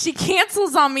 She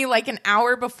cancels on me like an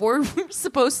hour before we're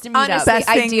supposed to meet up. Honestly, Best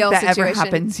thing ideal that ever situation.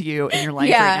 happened to you in your life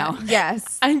right now.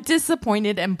 Yes. I'm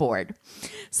disappointed and bored.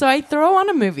 So I throw on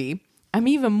a movie. I'm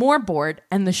even more bored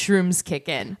and the shrooms kick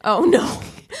in. Oh, no.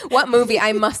 What movie?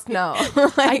 I must know.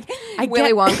 Like I Willy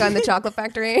get- Wonka and the Chocolate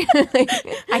Factory.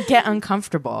 I get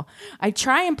uncomfortable. I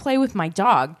try and play with my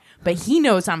dog, but he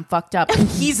knows I'm fucked up and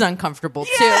he's uncomfortable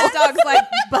too. The dog's like,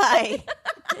 bye.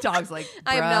 Dog's like,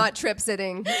 I am bruh. not trip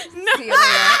sitting. See you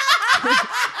later.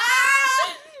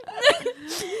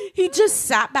 He just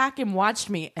sat back and watched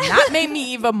me, and that made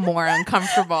me even more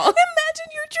uncomfortable. Imagine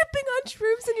you're tripping on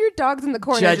shrooms and your dog's in the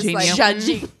corner Judging just like,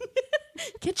 Judging.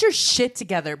 Get your shit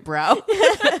together, bro.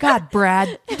 God,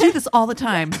 Brad, you do this all the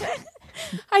time.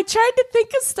 I tried to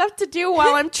think of stuff to do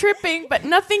while I'm tripping, but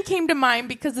nothing came to mind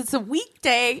because it's a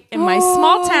weekday in my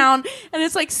small town and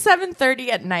it's like 7:30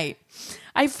 at night.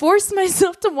 I forced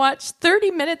myself to watch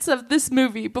 30 minutes of this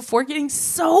movie before getting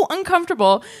so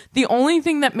uncomfortable. The only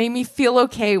thing that made me feel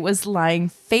okay was lying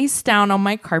face down on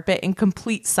my carpet in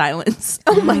complete silence.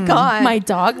 oh my God. My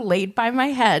dog laid by my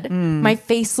head, my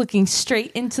face looking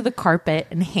straight into the carpet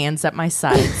and hands at my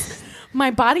sides. My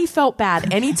body felt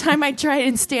bad anytime I tried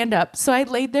and stand up, so I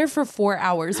laid there for 4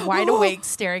 hours, wide awake,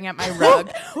 staring at my rug.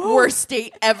 Worst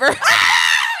date ever.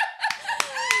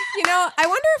 You know, I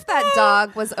wonder if that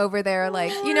dog was over there,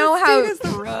 like, you know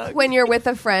how when you're with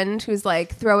a friend who's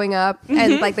like throwing up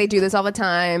and like they do this all the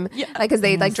time, like because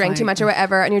they like drank too much or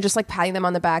whatever, and you're just like patting them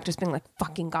on the back, just being like,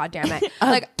 fucking goddamn it.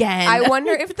 Like, Again. I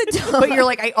wonder if the dog. But you're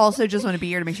like, I also just want to be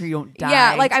here to make sure you don't die.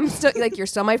 Yeah, like I'm still like you're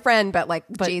still my friend, but like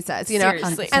Jesus, you know.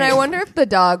 seriously. And I wonder if the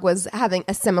dog was having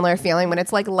a similar feeling when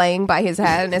it's like laying by his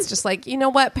head, and it's just like, you know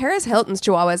what? Paris Hilton's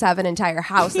chihuahuas have an entire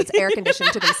house that's air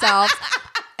conditioned to themselves.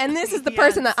 And this is the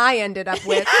person that I ended up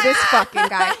with. This fucking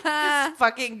guy. This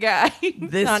fucking guy.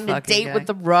 This on a fucking date guy. with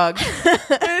the rug.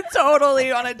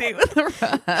 Totally on a date with the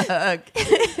rug.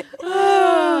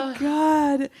 Oh,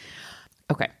 God.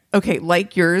 Okay. Okay,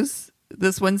 like yours,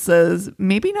 this one says,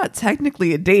 maybe not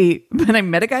technically a date, but I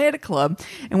met a guy at a club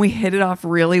and we hit it off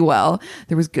really well.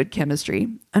 There was good chemistry.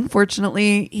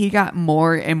 Unfortunately, he got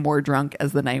more and more drunk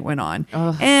as the night went on.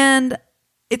 And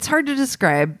it's hard to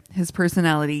describe. His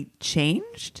personality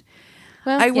changed.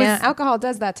 Well, alcohol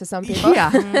does that to some people.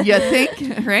 Yeah, you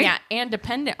think, right? Yeah, and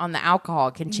dependent on the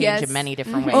alcohol can change Yes. in many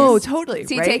different ways. Oh, totally. Is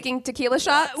he right? taking tequila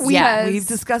shots? Yeah. We've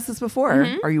discussed this before.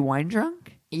 Are you wine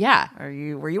drunk? yeah.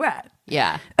 Where you at?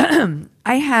 Yeah.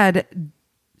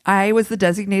 I was the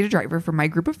designated driver for my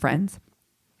group of friends.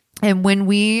 And when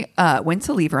we went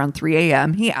to leave around 3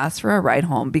 a.m., he asked for a ride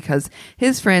home because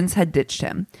his friends had ditched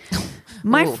him.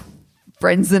 My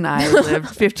friends and I lived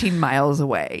 15 miles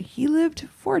away. He lived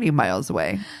 40 miles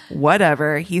away.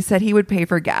 Whatever. He said he would pay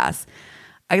for gas.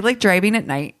 I like driving at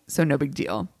night, so no big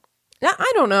deal.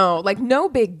 I don't know. Like, no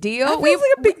big deal. That feels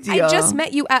like a big deal. I just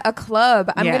met you at a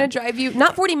club. I'm Yeah. going to drive you,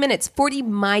 not 40 minutes, 40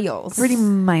 miles. 30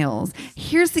 miles.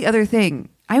 Here's the other thing.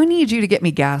 I need you to get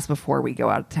me gas before we go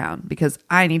out of town because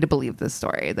I need to believe this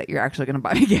story that you're actually going to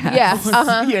buy me gas. Yeah.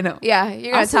 Uh-huh. You know. Yeah.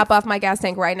 You're going to top off my gas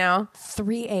tank right now.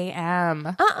 3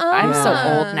 a.m. I'm so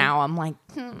old now. I'm like,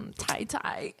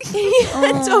 tie.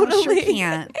 Totally. Sure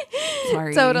can't.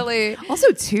 Sorry. Totally.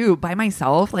 Also, too, by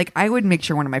myself, like I would make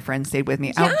sure one of my friends stayed with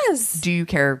me. Yes. Do you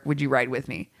care? Would you ride with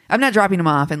me? I'm not dropping them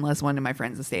off unless one of my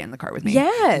friends is staying in the car with me.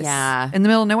 Yes. Yeah. In the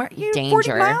middle of nowhere. 40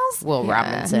 Danger. miles? Will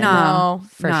Robinson. No,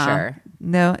 For no. sure.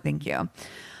 No, thank you.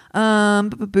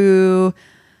 Boo.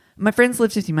 My friends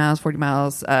live 50 miles, 40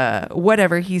 miles,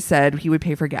 whatever. He said he would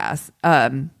pay for gas.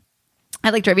 I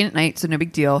like driving at night, so no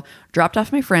big deal. Dropped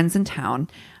off my friends in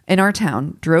our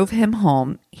town, drove him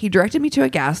home. He directed me to a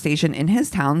gas station in his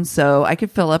town so I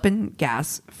could fill up in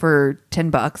gas for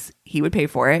 $10. He would pay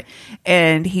for it,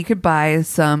 and he could buy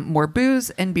some more booze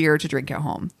and beer to drink at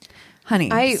home. Honey,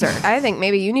 sir. I think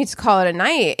maybe you need to call it a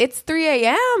night. It's 3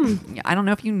 a.m. I don't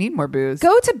know if you need more booze.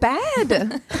 Go to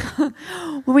bed.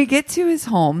 When we get to his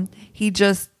home, he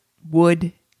just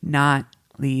would not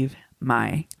leave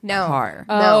my car.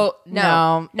 Oh,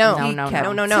 no. no.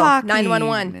 Kept No. talking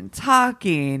 911. and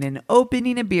talking and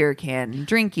opening a beer can and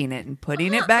drinking it and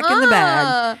putting it back in the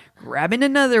bag, grabbing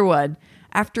another one.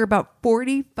 After about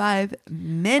 45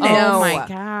 minutes. Oh my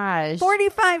gosh.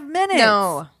 45 minutes.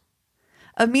 No.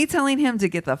 Of me telling him to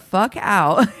get the fuck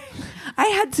out. I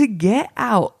had to get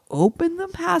out, open the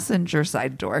passenger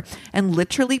side door, and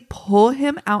literally pull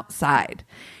him outside.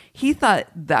 He thought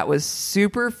that was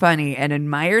super funny and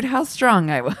admired how strong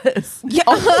I was. Yeah.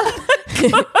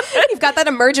 You've got that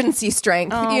emergency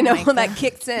strength, that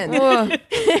kicks in.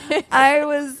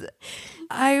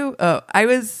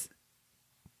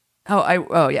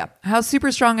 How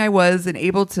super strong I was and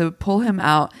able to pull him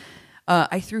out.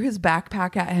 I threw his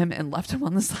backpack at him and left him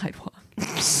on the sidewalk.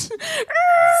 See,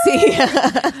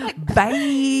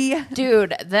 Bye.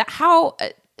 Dude,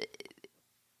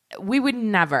 we would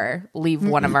never leave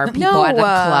one of our people at a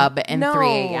club at 3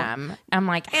 a.m. I'm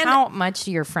like, how much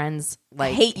do your friends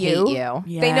like hate you? Yeah.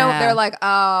 They know, they're like,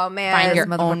 oh man, Find your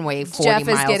own way 40 Jeff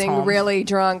miles is getting home. really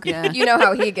drunk. You know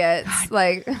how he gets.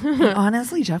 Like,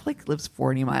 honestly, Jeff like lives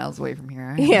 40 miles away from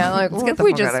here. yeah, like Let's what get if the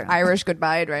we fuck just out of- Irish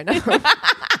goodbye right now?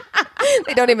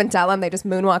 They don't even tell him. They just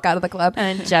moonwalk out of the club.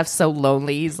 And Jeff's so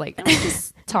lonely. He's like, I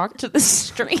just talk to the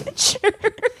stranger.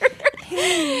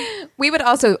 We would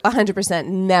also 100%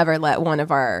 never let one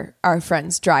of our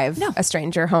friends drive a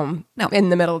stranger home in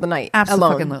the middle of the night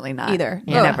alone. Absolutely not. Either.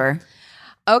 Yeah. Never.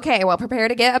 Okay, well, prepare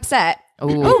to get upset.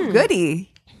 Oh,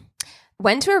 goody.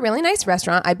 Went to a really nice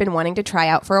restaurant I'd been wanting to try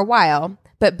out for a while,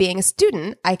 but being a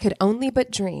student, I could only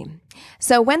but dream.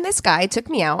 So when this guy took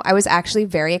me out, I was actually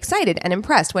very excited and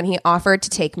impressed when he offered to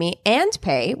take me and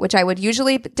pay, which I would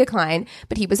usually decline,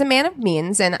 but he was a man of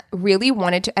means and I really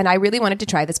wanted to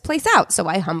try this place out, so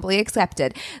I humbly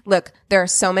accepted. Look, there are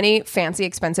so many fancy,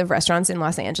 expensive restaurants in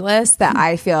Los Angeles that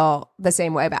I feel the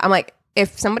same way about. I'm like,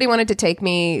 if somebody wanted to take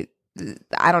me,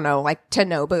 I don't know, like to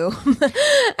Nobu,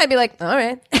 I'd be like, all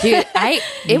right. Dude,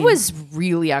 it was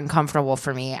really uncomfortable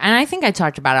for me. And I think I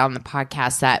talked about it on the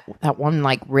podcast that one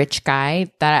like rich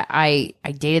guy that I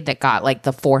dated that got like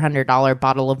the $400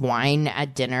 bottle of wine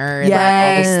at dinner. And like,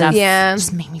 all this stuff. Yeah.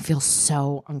 Just made me feel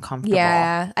so uncomfortable.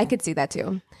 Yeah, I could see that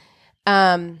too.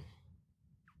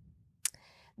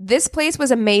 This place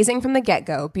was amazing from the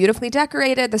get-go. Beautifully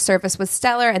decorated, the service was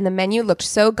stellar, and the menu looked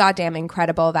so goddamn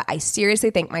incredible that I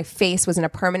seriously think my face was in a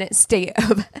permanent state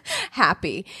of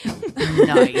happy.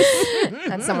 Nice.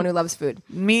 That's someone who loves food.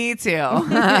 Me too.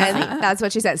 And that's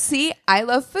what she said. See, I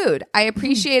love food. I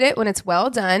appreciate it when it's well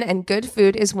done, and good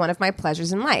food is one of my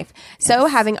pleasures in life. So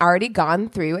having already gone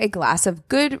through a glass of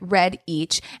good red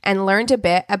each and learned a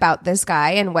bit about this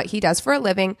guy and what he does for a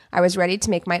living, I was ready to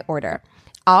make my order.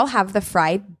 I'll have the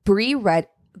fried brie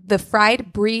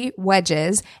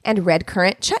wedges and red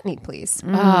currant chutney, please.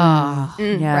 Yes.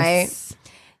 Right?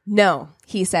 No,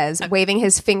 he says, waving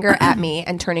his finger at me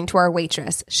and turning to our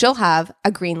waitress. She'll have a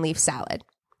green leaf salad.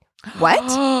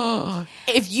 What?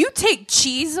 If you take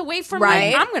cheese away from Right?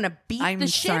 me, I'm going to beat the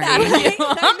shit sorry. out of you.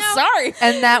 I'm sorry.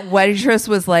 And that waitress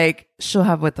was like, she'll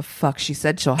have what the fuck she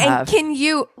said she'll And have. can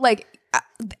you, like,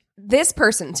 this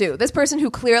person too, this person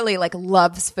who clearly like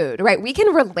loves food, right? We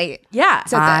can relate. Yeah. To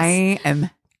this. I am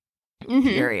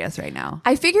furious right now.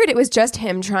 I figured it was just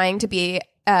him trying to be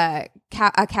a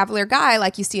cavalier guy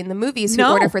like you see in the movies who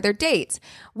No. order for their dates.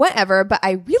 Whatever, but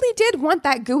I really did want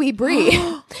that gooey brie.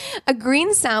 A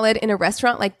green salad in a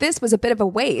restaurant like this was a bit of a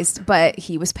waste, but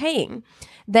he was paying.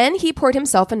 Then he poured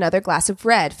himself another glass of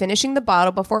red, finishing the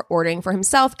bottle before ordering for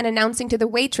himself and announcing to the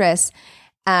waitress,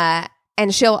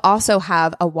 and she'll also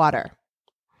have a water.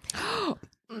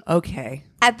 Okay.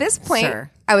 At this point, Sure.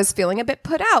 I was feeling a bit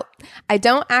put out. I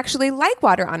don't actually like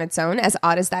water on its own, as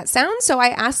odd as that sounds, so I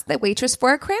asked the waitress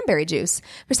for a cranberry juice.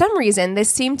 For some reason, this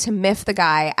seemed to miff the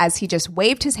guy as he just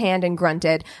waved his hand and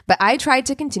grunted, but I tried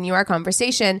to continue our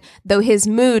conversation, though his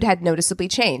mood had noticeably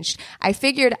changed. I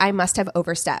figured I must have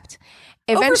overstepped.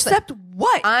 Overstepped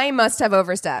what? I must have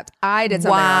overstepped. I did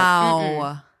something wrong.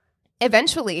 Wow.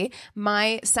 Eventually,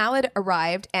 my salad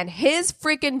arrived and his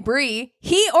freaking brie,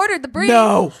 he ordered the brie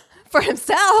No. for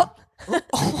himself.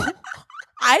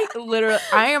 I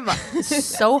am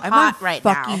so I'm hot on right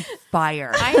fucking now.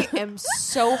 fire. I am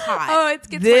so hot. Oh, it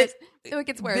gets This- worse. It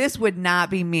gets worse. This would not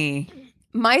be me.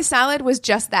 My salad was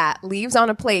just that, leaves on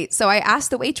a plate. So I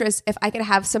asked the waitress if I could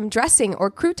have some dressing or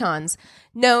croutons.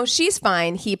 No, she's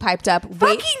fine, he piped up,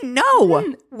 Fucking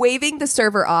no. waving the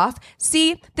server off.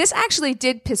 See, this actually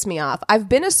did piss me off. I've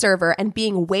been a server, and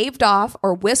being waved off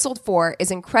or whistled for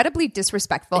is incredibly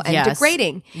disrespectful and Yes.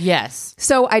 degrading. Yes.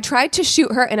 So I tried to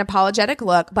shoot her an apologetic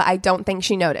look, but I don't think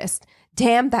she noticed.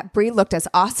 Damn, that brie looked as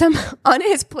awesome on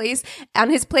his plate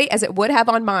as it would have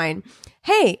on mine.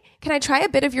 Hey, can I try a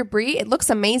bit of your brie? It looks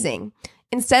amazing.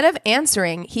 Instead of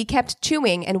answering, he kept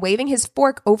chewing and waving his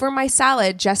fork over my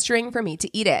salad, gesturing for me to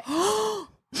eat it.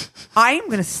 I am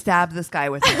going to stab this guy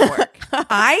with a fork.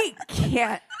 I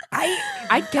can't.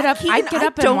 I'd get up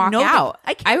and don't walk know out.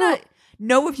 I cannot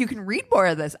know if you can read more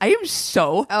of this. I am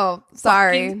so Oh,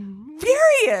 sorry.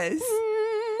 furious.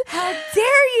 How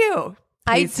dare you?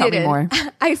 Please tell me didn't. more.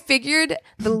 I figured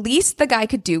the least the guy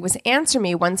could do was answer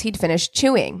me once he'd finished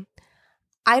chewing.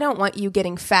 I don't want you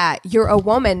getting fat. You're a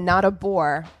woman, not a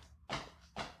boar.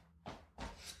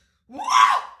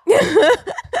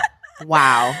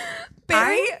 Wow.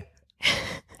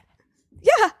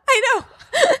 Yeah, I know.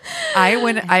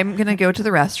 I'm going to go to the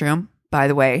restroom. By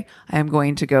the way, I am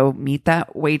going to go meet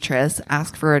that waitress,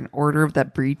 ask for an order of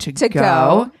that brie to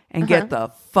go, and get the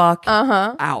fuck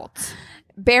out.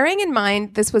 bearing in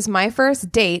mind this was my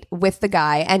first date with the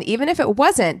guy, and even if it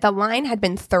wasn't, the line had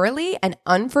been thoroughly and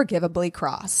unforgivably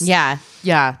crossed. Yeah.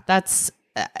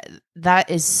 That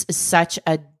is such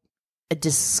a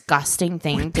disgusting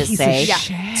thing to say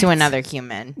to another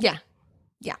human. Yeah.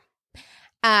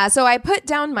 So I put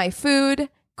down my food,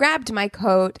 grabbed my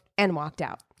coat, and walked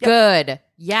out. Good.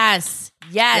 Yes,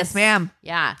 ma'am.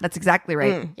 Yeah. That's exactly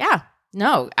right. Yeah.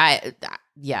 No, I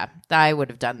would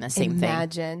have done the same thing.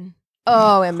 Imagine.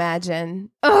 Oh,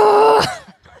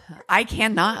 I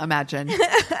cannot imagine.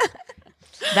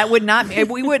 That would not.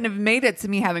 We wouldn't have made it to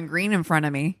me having green in front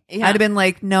of me. Yeah. I'd have been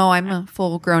like, "No, I'm a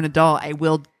full-grown adult. I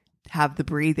will have the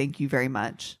brie. Thank you very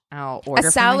much." I'll order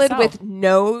a salad for myself. with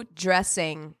no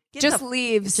dressing, just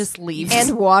leaves,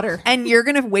 and water. And you're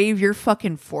gonna wave your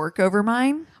fucking fork over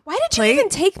mine? Why did you even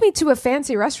take me to a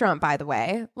fancy restaurant? By the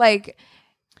way, like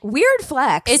weird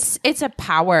flex. It's a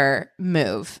power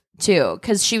move too,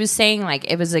 because she was saying like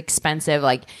it was expensive,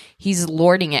 like he's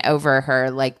lording it over her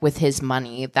like with his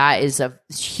money. That is a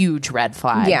huge red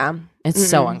flag. Yeah, it's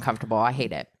so uncomfortable. I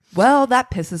hate it. Well, that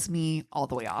pisses me all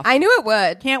the way off. I knew it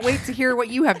would. Can't wait to hear what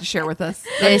you have to share with us.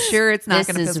 I'm sure it's not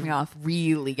going to piss me off.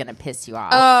 Really going to piss you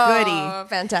off. Oh, goody.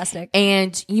 Fantastic.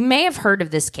 And you may have heard of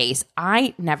this case.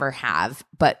 I never have,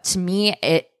 but to me,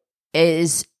 it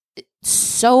is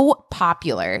so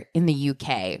popular in the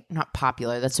UK. Not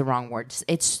popular, that's the wrong word.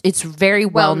 It's very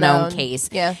well-known case.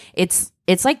 Yeah. It's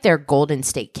like their Golden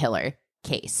State Killer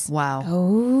case. Wow.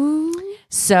 Oh.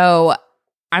 So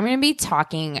I'm going to be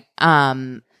talking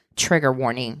trigger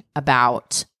warning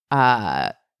about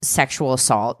sexual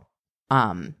assault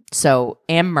and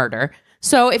murder.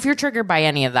 So if you're triggered by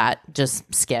any of that,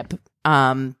 just skip.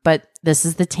 But this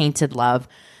is the tainted love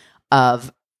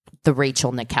of the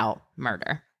Rachel Nickell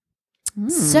murder.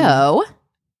 So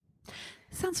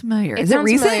sounds familiar. It Is sounds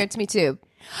it recent? familiar to me too.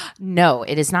 No,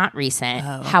 it is not recent.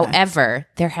 Oh, okay. However,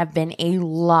 there have been a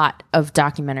lot of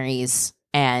documentaries,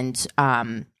 and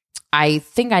I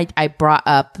think I brought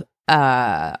up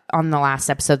on the last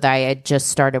episode that I had just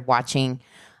started watching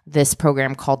this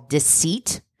program called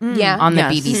Deceit on the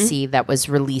BBC that was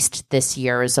released this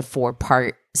year as a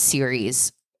 4-part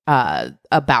series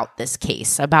about this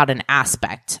case, about an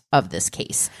aspect of this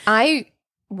case. I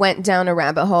went down a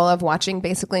rabbit hole of watching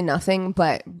basically nothing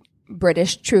but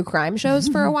British true crime shows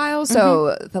for a while,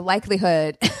 so the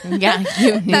likelihood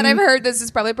that I've heard this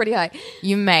is probably pretty high.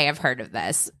 You may have heard of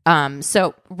this.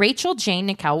 So Rachel Jane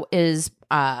Nickell is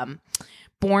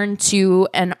born to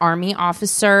an Army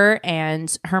officer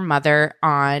and her mother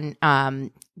on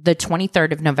the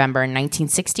 23rd of November in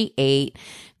 1968.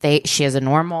 She has a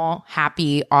normal,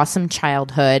 happy, awesome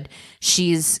childhood.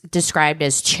 She's described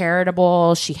as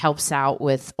charitable. She helps out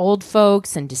with old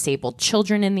folks and disabled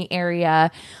children in the area.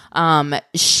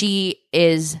 She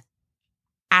is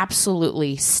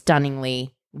absolutely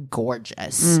stunningly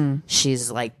gorgeous.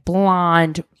 She's like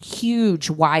blonde,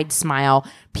 huge, wide smile.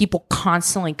 People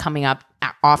constantly coming up,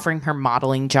 offering her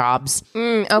modeling jobs.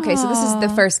 Okay, so this is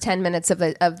the first 10 minutes of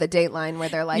the Dateline where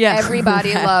they're like,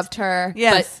 everybody loved her.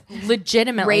 Yes. But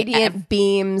legitimately. Radiant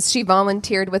beams. She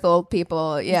volunteered with old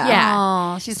people. Yeah.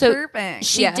 Oh, she's perfect.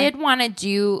 She did want to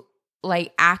do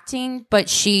like acting, but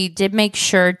she did make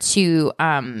sure to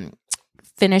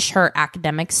finish her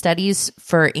academic studies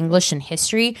for English and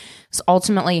history. So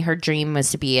ultimately her dream was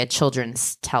to be a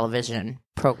children's television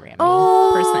programming person.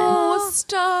 Oh,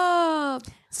 stop.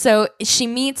 So she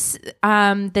meets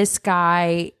this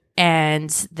guy and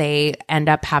they end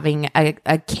up having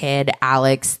a kid,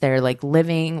 Alex. They're like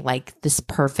living like this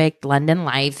perfect London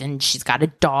life, and she's got a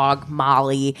dog,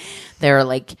 Molly. There are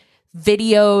like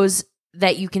videos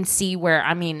that you can see where,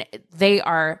 I mean, they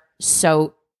are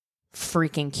so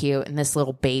freaking cute, and this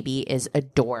little baby is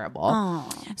adorable.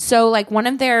 Aww. So like one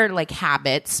of their like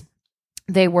habits,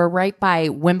 they were right by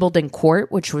Wimbledon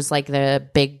Court, which was like the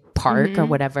big park or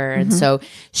whatever. And so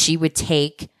she would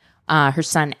take her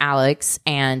son Alex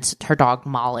and her dog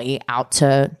Molly out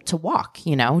to walk,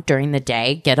 during the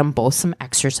day, get them both some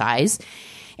exercise.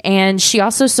 And she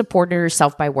also supported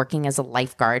herself by working as a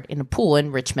lifeguard in a pool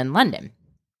in Richmond, London.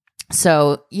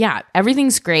 So yeah,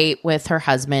 everything's great with her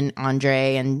husband,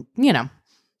 Andre, and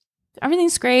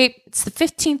everything's great. It's the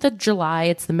 15th of July.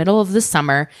 It's the middle of the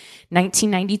summer,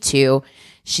 1992.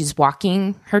 She's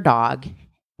walking her dog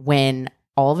when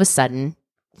all of a sudden,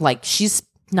 like, she's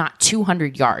not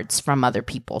 200 yards from other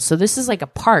people. So this is like a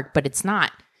park, but it's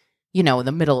not, in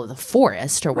the middle of the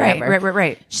forest or whatever.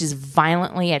 Right. She's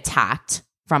violently attacked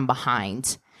from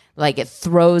behind. Like, it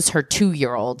throws her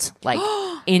 2-year-old like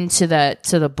into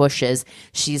the bushes.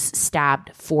 She's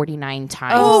stabbed 49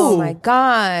 times. Oh my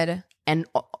God. And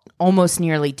almost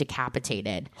nearly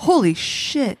decapitated. Holy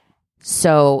shit.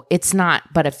 So it's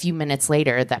not but a few minutes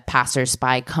later that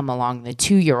passersby come along the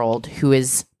 2-year-old who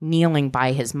is kneeling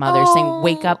by his mother saying,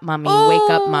 "Wake up, mommy, wake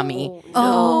up, mommy."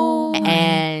 Oh,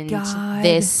 and God.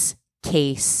 this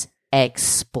case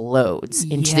explodes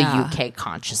into the UK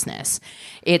consciousness.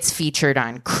 It's featured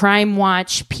on Crime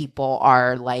Watch. People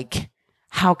are like,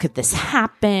 how could this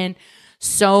happen?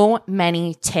 So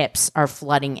many tips are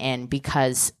flooding in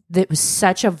because it was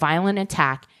such a violent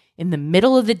attack in the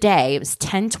middle of the day. It was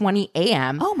 10:20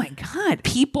 a.m. Oh my God.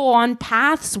 People on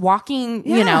paths walking,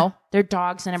 you know, their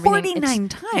dogs and everything. 49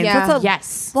 times. Yeah. That's a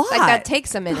Yes. lot. Like that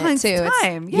takes a minute Times too. It's-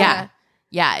 time. Yeah.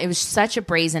 Yeah, it was such a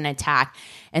brazen attack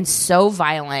and so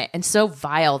violent and so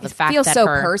vile. The fact feels that so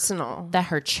her personal. that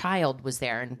her child was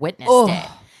there and witnessed it.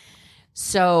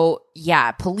 So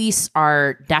yeah, police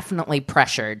are definitely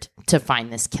pressured to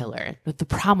find this killer. But the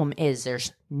problem is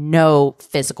there's no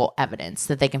physical evidence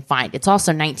that they can find. It's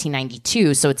also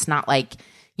 1992, so it's not like,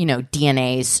 you know,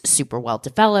 DNA's super well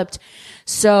developed.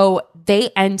 So they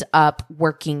end up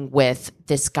working with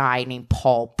this guy named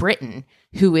Paul Britton,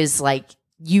 who is like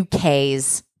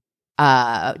UK's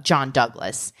John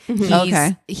Douglas.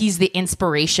 He's the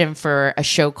inspiration for a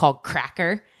show called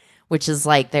Cracker, which is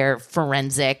like their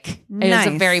forensic. Nice. It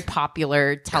was a very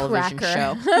popular television Cracker.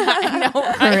 show. I know,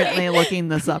 right? Currently looking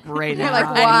this up right now. You're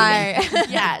like, why?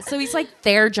 Yeah, so he's like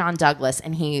their John Douglas,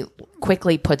 and he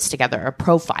quickly puts together a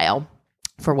profile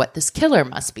for what this killer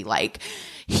must be like.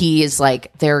 He is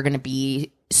like, they're going to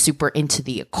be super into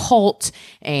the occult,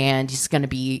 and he's going to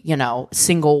be, you know,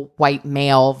 single white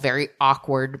male, very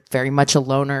awkward, very much a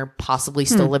loner, possibly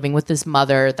still living with his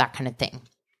mother, that kind of thing.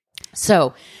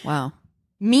 So, Wow.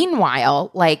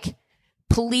 meanwhile, like,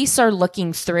 police are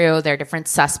looking through their different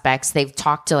suspects. They've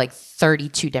talked to like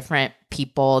 32 different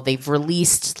people. They've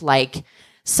released, like,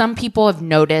 some people have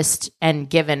noticed and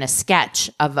given a sketch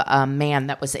of a man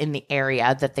that was in the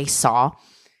area that they saw.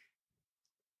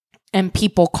 And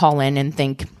people call in and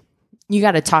think, you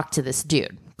got to talk to this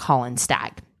dude, Colin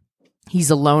Stagg. He's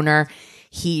a loner.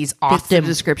 He's often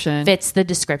fits the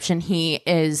description. He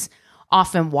is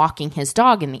often walking his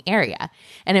dog in the area.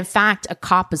 And in fact, a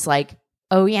cop is like,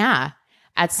 oh yeah,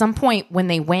 at some point when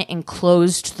they went and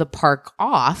closed the park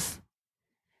off,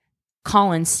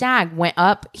 Colin Stagg went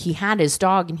up, he had his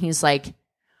dog, and he's like,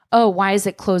 oh, why is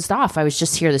it closed off? I was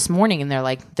just here this morning. And they're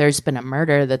like, there's been a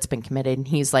murder that's been committed. And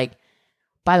he's like,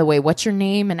 by the way, what's your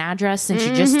name and address? Since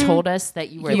you just told us that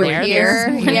you were there. Here.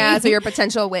 this morning." Yeah, so you're a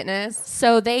potential witness.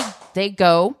 So they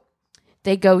go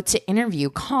to interview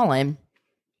Colin.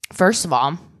 First of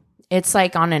all, it's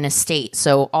like on an estate,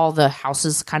 so all the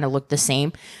houses kind of look the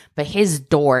same, but his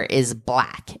door is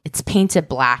black. It's painted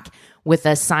black with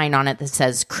a sign on it that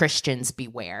says "Christians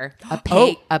beware."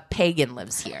 A pagan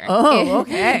lives here. Oh,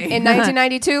 okay. In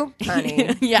 1992,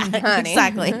 honey. Yeah, Honey.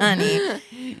 exactly, honey.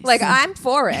 Like, I'm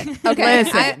for it. Okay.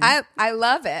 Listen. I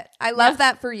love it. I love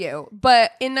that for you.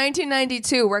 But in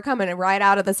 1992, we're coming right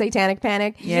out of the satanic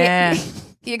panic. Yeah.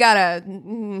 You gotta,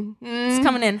 It's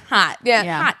coming in hot.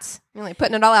 Yeah. Hot. really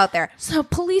putting it all out there. So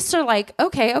police are like,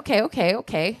 okay.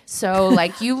 So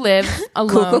like you live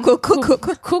alone.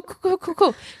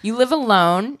 Cool. You live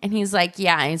alone. And he's like,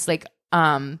 yeah. He's like,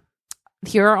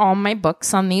 here are all my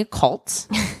books on the occult.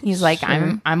 He's like,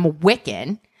 I'm a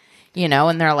Wiccan, you know,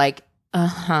 and they're like,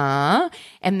 and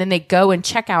then they go and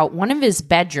check out one of his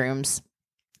bedrooms.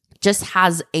 Just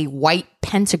has a white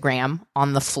pentagram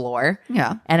on the floor.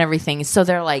 Yeah. And everything. So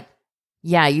they're like,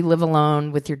 yeah, you live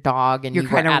alone with your dog, and You're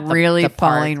kind of really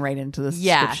falling right into the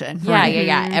description.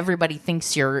 Yeah. Everybody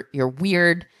thinks you're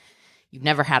weird. You've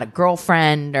never had a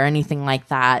girlfriend or anything like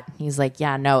that. He's like,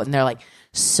 yeah, no. And they're like,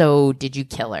 so did you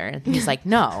kill her? And he's like,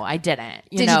 no, I didn't.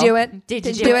 Did you do it? Did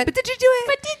you do it? But did you do it?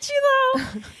 But did you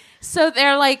though? So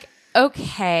they're like,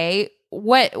 okay,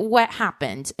 what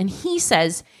happened? And he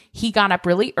says he got up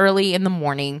really early in the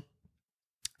morning,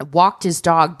 walked his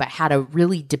dog, but had a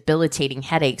really debilitating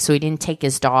headache. So he didn't take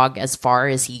his dog as far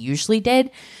as he usually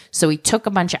did. So he took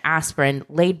a bunch of aspirin,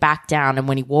 laid back down. And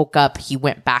when he woke up, he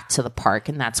went back to the park.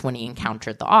 And that's when he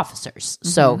encountered the officers. Mm-hmm.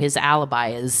 So his alibi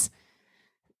is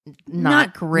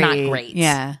not great.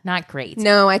 Yeah. Not great.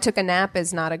 No, I took a nap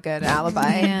is not a good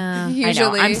alibi. Yeah.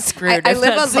 Usually, I'm screwed I if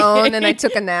live that's alone and I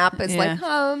took a nap. It's Yeah. like,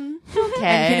 Okay. And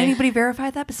can anybody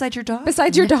verify that besides your dog?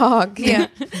 besides your dog. Yeah.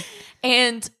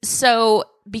 And so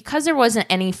because there wasn't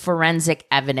any forensic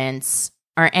evidence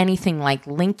or anything like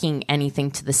linking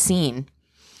anything to the scene,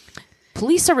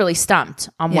 police are really stumped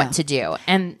on what to do.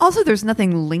 And Also, there's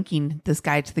nothing linking this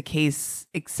guy to the case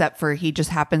except for he just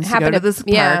happens to go to this park,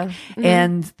 yeah. Mm-hmm.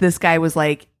 and this guy was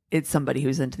like, it's somebody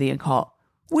who's into the occult.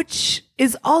 which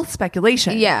is all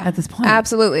speculation at this point.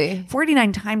 Absolutely.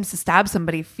 49 times to stab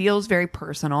somebody feels very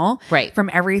personal. Right. From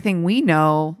everything we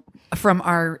know from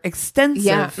our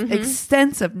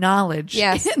extensive knowledge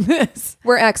in this.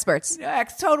 We're experts.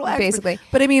 Total experts. Basically.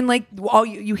 But I mean, like, all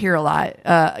you hear a lot,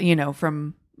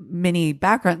 from many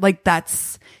background, like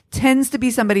that's tends to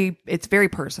be somebody, it's very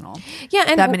personal. Yeah.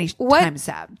 And that many times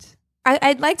stabbed.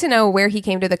 I'd like to know where he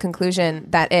came to the conclusion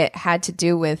that it had to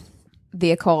do with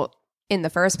the occult in the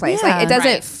first place. Like, it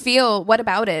doesn't feel, what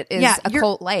about it is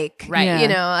occult-like? Right. Yeah. You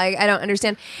know, I don't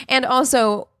understand. And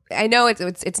also, I know it's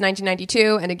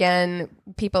 1992, and again,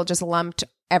 people just lumped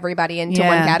everybody into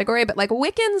one category, but like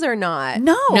Wiccans are not.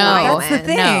 No, that's the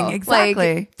thing. No.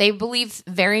 Exactly. Like, they believe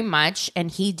very much,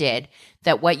 and he did,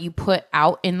 that what you put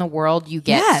out in the world, you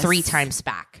get 3 times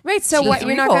back. Right. So what?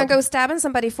 You're not going to go stabbing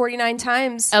somebody 49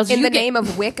 times in the name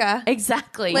of Wicca.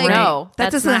 Exactly. Like, no,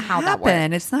 that doesn't not how happen. that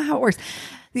works. It's not how it works.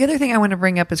 The other thing I want to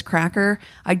bring up is cracker.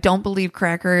 I don't believe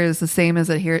cracker is the same as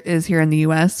it is here in the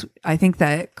U.S. I think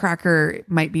that cracker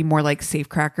might be more like safe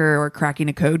cracker or cracking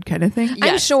a code kind of thing. Yes.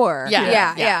 I'm sure.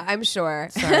 Yeah, I'm sure.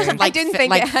 Sorry. I didn't think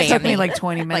like it had It took me like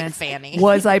 20 Like minutes. Fanny.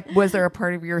 Was there a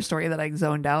part of your story that I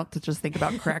zoned out to just think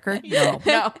about cracker? No.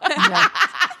 No.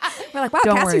 We're like, wow,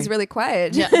 Don't Cassie's worry. really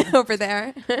quiet over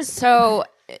there. So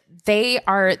they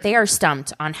are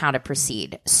stumped on how to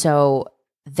proceed. So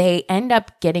they end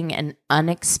up getting an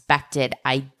unexpected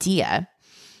idea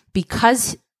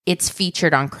because it's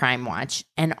featured on Crime Watch,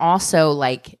 and also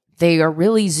like they are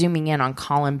really zooming in on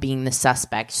Colin being the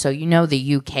suspect. So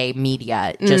the UK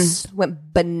media just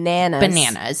went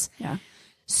bananas. Yeah.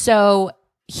 So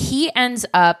he ends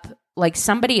up, like,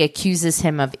 somebody accuses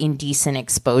him of indecent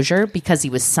exposure because he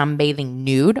was sunbathing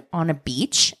nude on a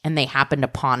beach and they happened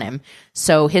upon him.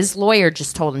 So his lawyer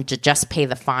just told him to just pay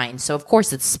the fine. So of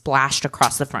course it's splashed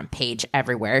across the front page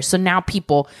everywhere. So now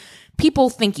people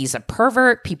think he's a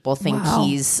pervert. People think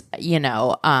he's,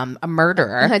 a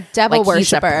murderer. A devil worshiper.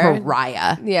 He's a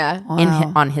pariah. Yeah.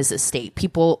 On his estate.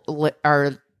 People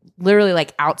are literally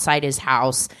like outside his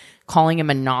house calling him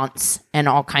a nonce and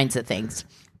all kinds of things.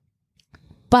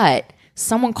 But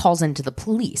someone calls into the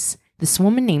police. This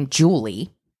woman named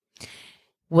Julie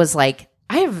was like,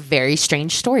 I have a very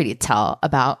strange story to tell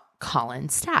about Colin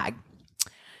Stagg.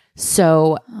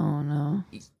 So,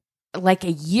 like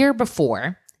a year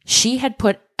before, she had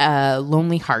put a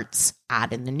Lonely Hearts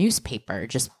ad in the newspaper,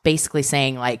 just basically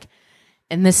saying like,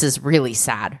 and this is really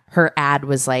sad. Her ad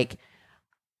was like,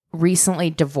 recently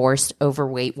divorced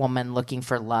overweight woman looking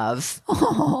for love.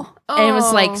 And it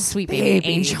was like, sweet baby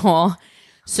angel.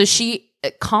 So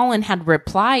Colin had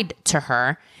replied to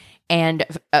her and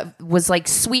was like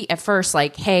sweet at first,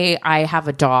 like, hey, I have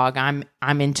a dog.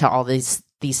 I'm into all these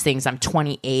things. I'm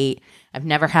 28. I've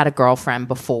never had a girlfriend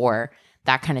before,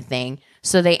 that kind of thing.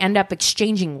 So they end up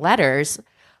exchanging letters,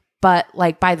 but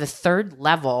like by the third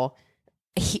letter,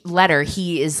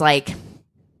 he is like,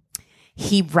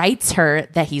 he writes her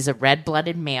that he's a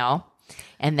red-blooded male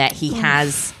and that he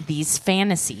has these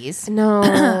fantasies. No.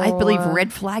 I believe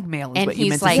red flag mail is and what you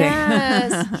meant like, to say.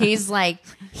 Yes. he's like,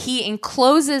 he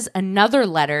encloses another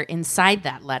letter inside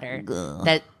that letter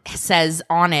that says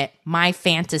on it, my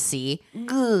fantasy,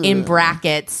 in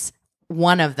brackets,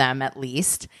 one of them at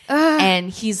least.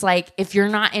 And he's like, if you're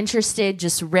not interested,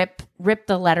 just rip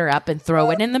the letter up and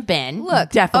throw it in the bin. Look,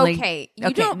 Definitely. Okay,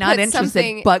 you don't not put interested,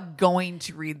 something. but going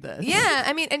to read this. Yeah,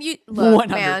 I mean, and you look, 100%.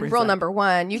 man. Rule number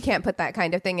 1: you can't put that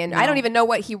kind of thing in. I don't even know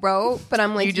what he wrote, but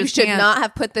I'm like, you just should can't. not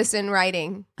have put this in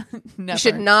writing. Never. You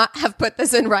should not have put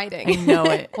this in I writing. know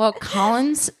it. Well,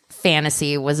 Colin's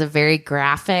fantasy was a very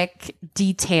graphic,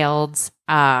 detailed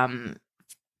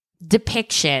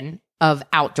depiction of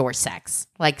outdoor sex,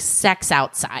 like sex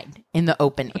outside in the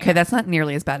open air. Okay, that's not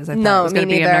nearly as bad as I thought it No, was me going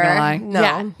to be. I'm not gonna neither.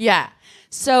 lie. No. Yeah.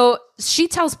 So she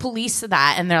tells police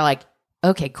that, and they're like,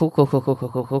 okay,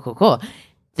 cool.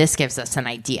 This gives us an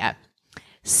idea.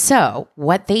 So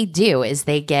what they do is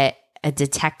they get a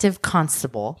detective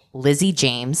constable, Lizzie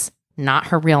James, not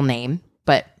her real name,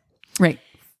 but Right.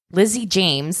 Lizzie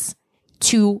James,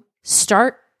 to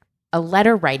start a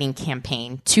letter writing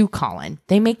campaign to Colin.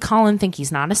 They make Colin think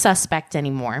he's not a suspect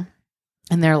anymore.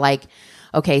 And they're like,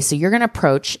 okay, so you're going to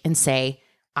approach and say,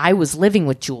 I was living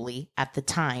with Julie at the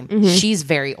time. She's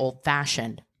very old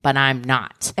fashioned, but I'm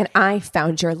not. And I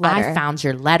found your letter. I found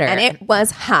your letter. and it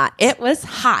was hot. It was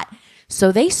hot.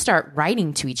 So they start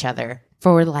writing to each other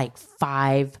for like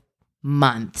 5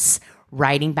 months,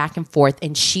 writing back and forth.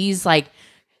 And she's like,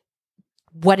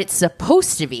 what it's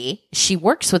supposed to be, she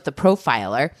works with the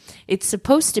profiler. It's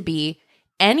supposed to be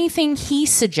anything he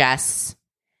suggests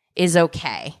is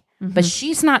okay. But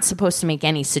she's not supposed to make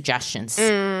any suggestions.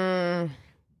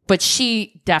 But But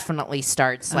she definitely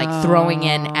starts like throwing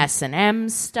in S&M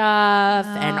stuff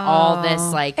and all this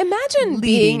like Imagine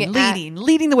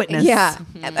leading the witness. Yeah.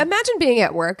 Imagine being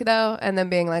at work though, and then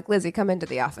being like, Lizzie, come into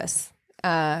the office.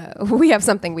 We have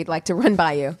something we'd like to run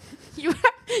by you.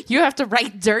 You have to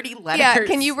write dirty letters. Yeah,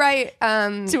 can you write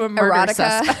to a murder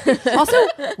erotica? Also,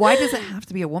 why does it have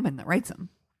to be a woman that writes them?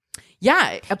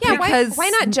 Yeah, Because why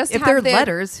not just if have they're the-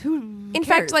 letters? Who? In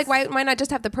cares? fact, like why not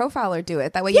just have the profiler do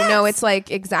it? That way you know it's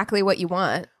like exactly what you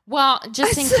want. well,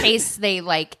 just in case they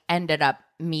like ended up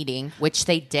meeting, which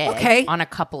they did on a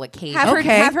couple occasions.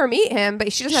 Have her meet him,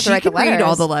 but she doesn't have to she write the can letters. read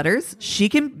all the letters. She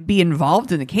can be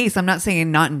involved in the case. I'm not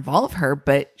saying not involve her,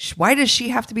 but why does she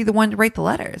have to be the one to write the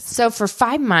letters? So for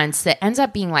 5 months, that ends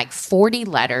up being like 40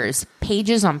 letters,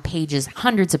 pages on pages,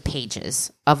 hundreds of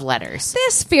pages of letters.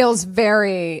 This feels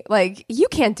very like you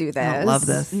can't do this. I don't love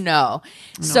this. No.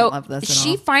 So love this at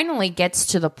she all. finally gets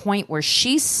to the point where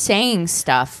she's saying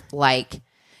stuff like,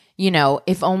 you know,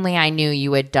 if only I knew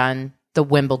you had done the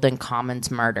Wimbledon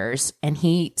Commons murders. And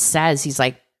he says, he's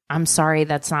like, I'm sorry,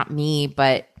 that's not me,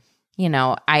 but you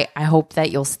know, I hope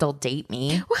that you'll still date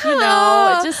me. You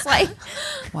know, just like,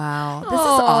 Wow, this is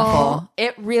awful.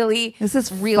 it really, This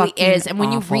is really fucking is. And when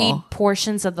awful. you read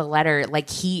portions of the letter, like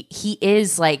he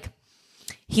is like,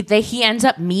 he ends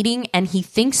up meeting and he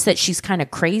thinks that she's kind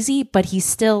of crazy, but he's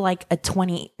still like a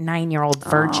 29-year-old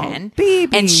virgin.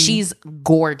 baby. And she's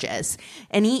gorgeous.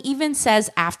 And he even says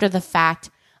after the fact,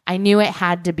 I knew it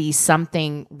had to be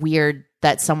something weird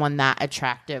that someone that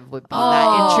attractive would be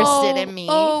that interested in me.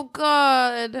 Oh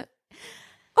God.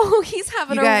 Oh, he's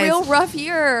having You a guys- real rough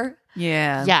year.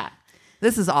 Yeah, Yeah.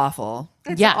 This is awful.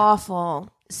 Yeah. Awful.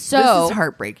 So This is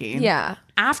heartbreaking. Yeah.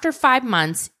 after 5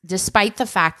 months, despite the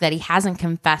fact that he hasn't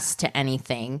confessed to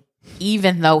anything,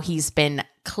 even though he's been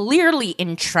clearly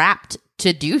entrapped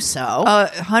to do so,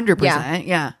 100%.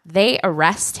 Yeah. they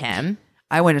arrest him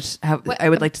I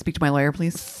would like to speak to my lawyer,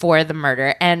 please. for the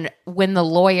murder. And when the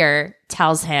lawyer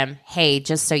tells him, hey,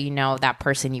 just so you know, that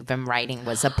person you've been writing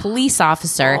was a police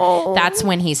officer, that's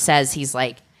when he says, he's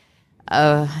like,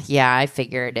 yeah, I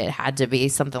figured it had to be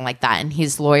something like that. And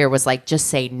his lawyer was like, just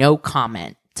say no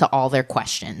comment to all their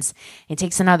questions. It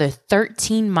takes another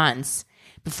 13 months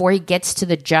before he gets to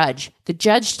the judge. The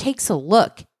judge takes a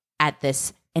look at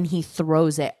this and he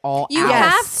throws it all You out.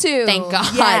 have to. Thank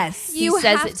God. Yes. He You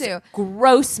says have it's to.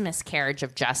 gross miscarriage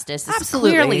of justice. It's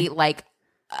Absolutely. clearly like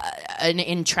an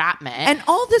entrapment. And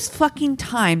all this fucking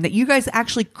time that you guys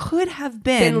actually could have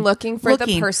Been looking for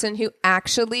the person who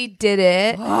actually did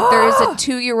it. There's a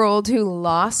 2-year-old who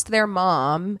lost their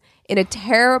mom in a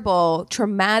terrible,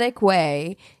 traumatic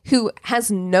way, who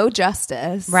has no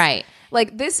justice. Right.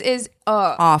 Like this is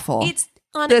awful. It's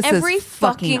on This is every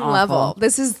fucking fucking level. awful.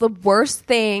 This is the worst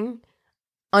thing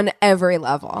on every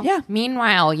level. Yeah.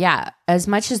 Meanwhile, yeah, as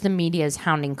much as the media is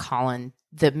hounding Colin,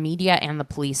 the media and the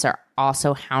police are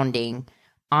also hounding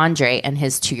Andre and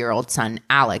his 2-year-old son,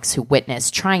 Alex, who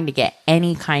witnessed trying to get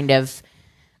any kind of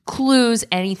clues,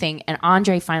 anything. And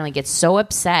Andre finally gets so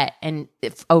upset and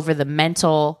over the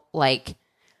mental, like,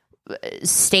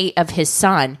 state of his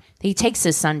son, he takes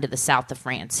his son to the south of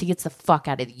France. He gets the fuck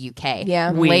out of the UK. Yeah.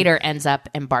 And later ends up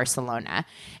in Barcelona.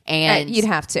 And You'd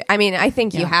have to. I mean, I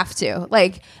think you have to.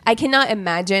 Like, I cannot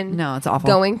imagine No, it's awful.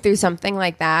 going through something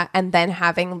like that and then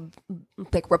having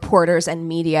like reporters and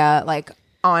media like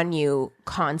on you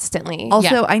constantly. Also,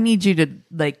 Yeah. I need you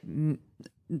to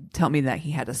tell me that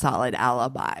he had a solid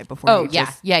alibi before. Oh you yeah,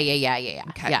 just- yeah.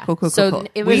 Okay, Yeah. cool. So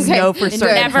it We was know for it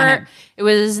certain. Never, it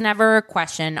was never a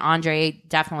question. Andre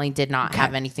definitely did not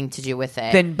have anything to do with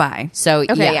it. Then bye. So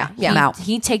Okay, yeah. yeah. I'm out.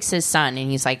 He takes his son and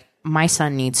he's like, my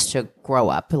son needs to grow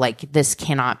up. Like this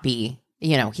cannot be.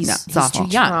 You know, he's it's awful.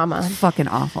 too young. Trauma. Fucking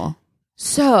awful.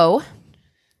 So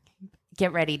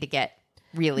get ready to get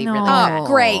really Oh, bad.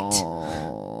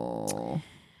 great.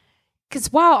 Because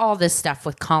while all this stuff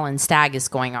with Colin Stagg is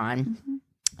going on,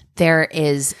 there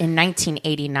is in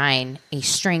 1989 a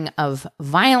string of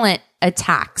violent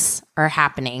attacks are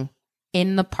happening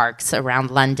in the parks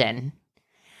around London.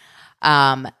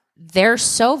 They're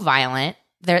so violent.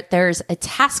 There's a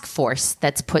task force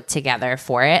that's put together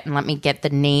for it. And let me get the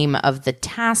name of the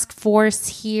task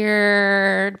force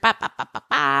here.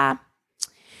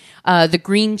 The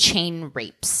Green Chain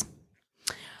Rapes.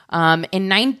 In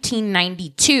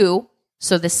 1992,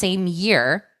 so the same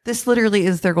year, This literally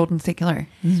is their Golden State Killer.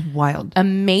 This is wild. a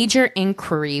major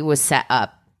inquiry was set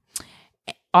up.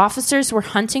 Officers were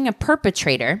hunting a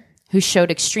perpetrator who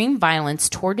showed extreme violence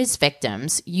toward his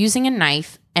victims, using a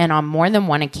knife and on more than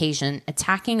one occasion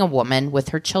attacking a woman with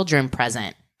her children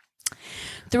present.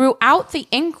 Throughout the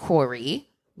inquiry,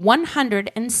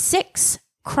 106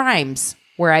 crimes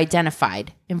were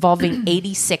identified involving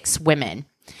 86 women.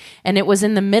 And it was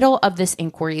in the middle of this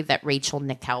inquiry that Rachel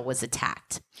Nickell was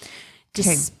attacked.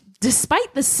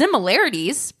 Despite the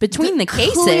similarities between the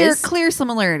cases. Clear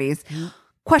similarities.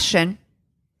 Question.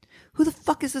 Who the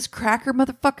fuck is this cracker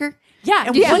motherfucker? Yeah.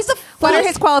 And what are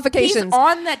his qualifications? He's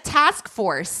on the task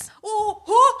force.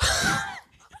 Oh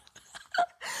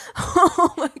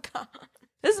my God.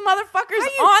 This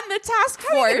motherfucker's on the task A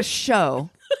force. show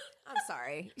I'm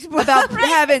sorry. about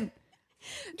having...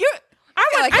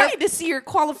 I need to see your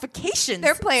qualifications.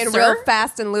 They're playing sir. real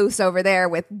fast and loose over there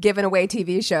with giving away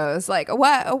TV shows. Like,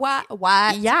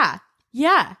 what? Yeah.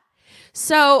 Yeah.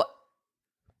 So,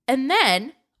 and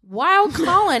then while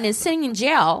Colin is sitting in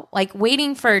jail, like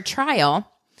waiting for a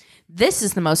trial, this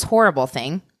is the most horrible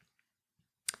thing.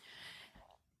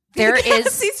 There is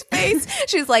Cassie's face.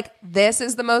 She's like, "This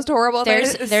is the most horrible thing."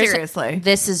 Seriously.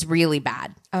 This is really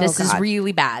bad. Oh, This is God.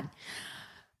 really bad.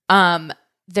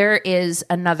 There is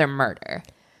another murder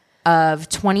of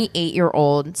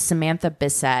 28-year-old Samantha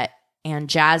Bissett and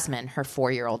Jasmine, her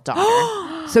 4-year-old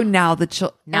daughter. So now the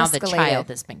The Escalated. child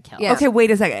has been killed. Yeah. Okay,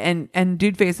 wait a second. And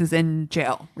Dude Face is in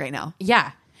jail right now.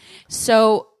 Yeah.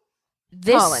 So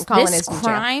Colin this is in jail.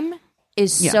 crime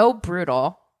is so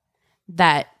brutal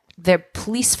that the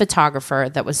police photographer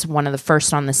that was one of the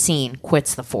first on the scene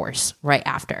quits the force right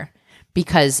after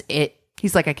because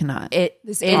He's like, I cannot.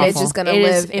 This image is going to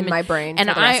live in my brain and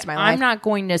for the rest of my life. I'm not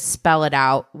going to spell it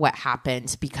out what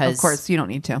happened because Of course, you don't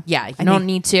need to. yeah, you don't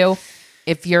need to.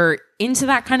 If you're into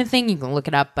that kind of thing, you can look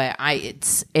it up, but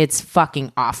it's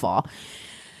fucking awful.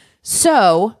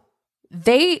 So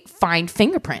they find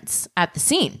fingerprints at the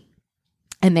scene,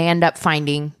 and they end up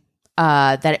finding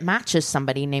that it matches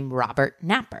somebody named Robert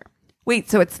Napper. Wait,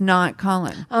 so it's not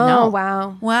Colin? Oh, No.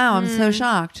 wow. Wow, I'm so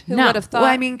shocked. Who No. would have thought?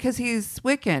 Well, I mean, because he's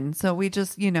Wiccan, so we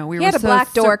just, we he were had a so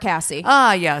black door, Cassie.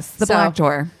 Ah, yes, the So- black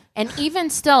door. And even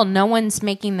still, no one's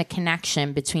making the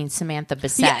connection between Samantha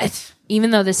Bissett, Yes.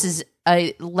 even though this is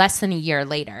less than a year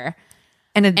later,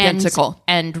 And identical.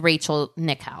 and Rachel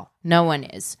Nickell. No one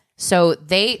is. So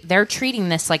they're treating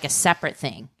this like a separate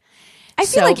thing. I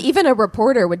feel like even a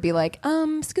reporter would be like,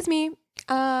 excuse me,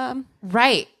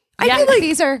 Right. I feel like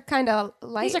these are kind of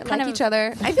These are like kind of- each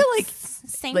other. I feel like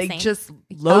Same like thing. just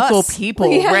local Us.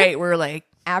 people, Yeah. right? We're like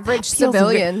Average feels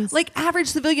civilians. like average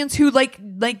civilians who like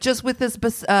just with this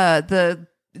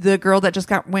the girl that just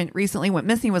went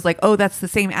missing was like, oh, that's the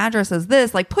same address as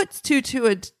this. Like puts two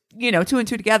and two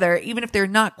together, even if they're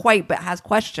not quite, but has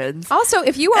questions. Also,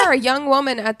 if you are a young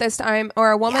woman at this time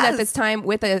or a woman Yes. at this time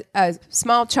with a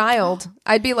small child,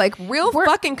 I'd be like real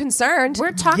fucking concerned.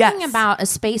 We're talking Yes. about a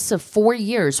space of 4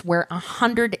 years where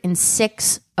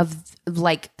 106 of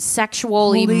like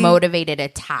sexually Holy motivated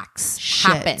attacks shit.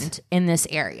 happened in this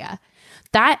area.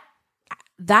 That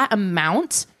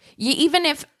amount, even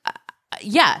if,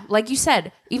 like you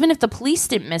said, even if the police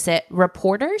didn't miss it,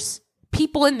 reporters,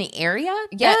 people in the area,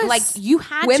 Yes. like you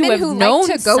had Women to have who known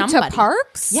like to go somebody. to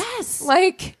parks. Yes.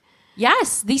 Like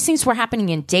Yes, these things were happening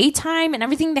in daytime and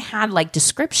everything. They had like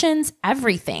descriptions,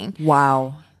 everything.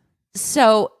 Wow.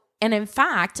 So, and in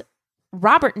fact,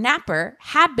 Robert Napper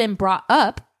had been brought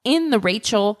up in the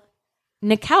Rachel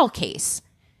Nickell case.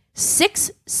 6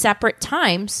 separate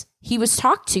times he was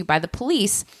talked to by the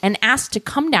police and asked to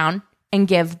come down and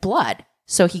give blood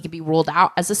so he could be ruled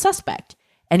out as a suspect.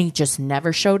 And he just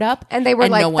never showed up. And they were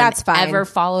like, no one "That's fine." ever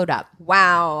followed up.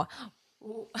 wow.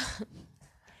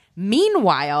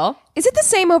 Meanwhile, Is it the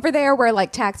same over there where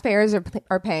like taxpayers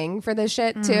are paying for this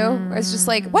shit too? Or it's just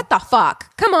like, what the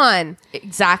fuck? Come on.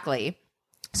 exactly.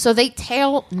 So they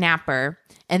tail Napper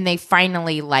and they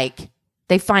finally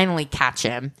catch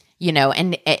him,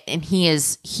 and he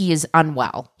is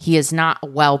unwell. He is not a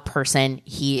well person.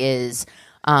 He is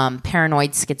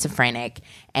paranoid schizophrenic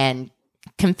and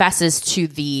confesses to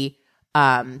the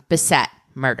Bissett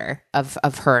murder of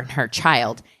her and her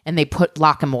child, and they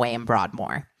lock him away in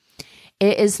Broadmoor.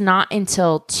 It is not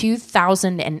until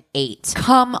 2008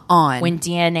 Come on. when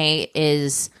DNA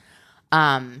is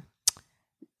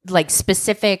like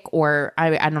specific, or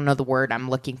I don't know the word I'm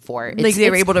looking for. Like they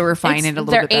were able to refine it a little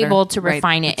bit better. They're able to Right.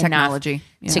 refine it Technology.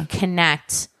 enough to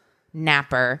connect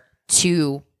Napper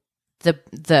to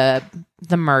the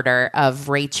murder of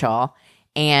Rachel.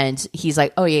 And he's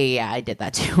like, oh, yeah, I did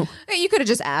that too. You could have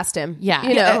just asked him.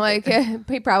 Yeah. Like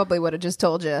he probably would have just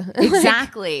told you.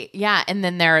 Exactly. Yeah. And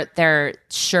then they're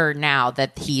sure now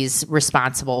that he's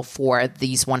responsible for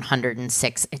these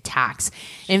 106 attacks.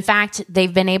 In fact,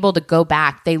 they've been able to go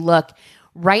back. They look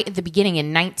right at the beginning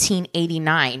in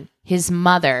 1989. His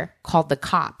mother called the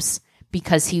cops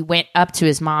because he went up to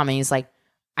his mom and he's like,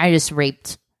 I just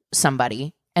raped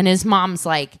somebody. And his mom's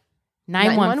like,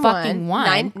 911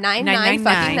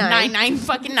 999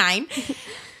 fucking 9.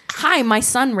 Hi, my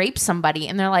son raped somebody.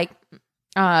 And they're like,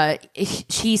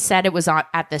 she said it was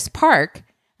at this park.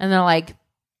 And they're like,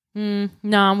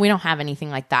 no, we don't have anything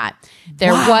like that.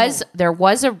 There was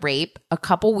a rape a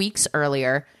couple weeks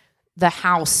earlier. The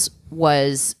house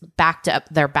was backed up.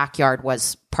 Their backyard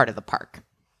was part of the park.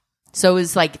 So it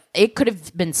was like, it could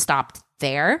have been stopped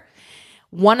there.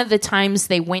 One of the times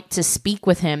they went to speak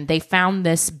with him, they found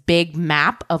this big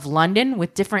map of London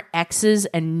with different X's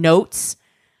and notes,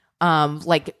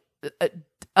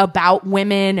 about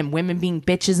women and women being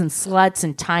bitches and sluts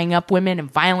and tying up women, and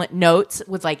violent notes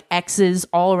with like X's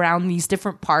all around these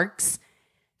different parks.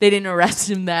 They didn't arrest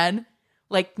him then.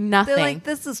 Like nothing. They're like,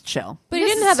 this is chill. But he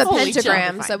didn't have a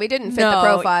pentagram, so we didn't fit the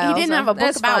profile. He didn't have a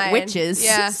book about witches.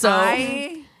 Yeah. So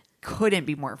I couldn't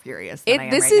be more furious than I am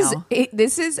now.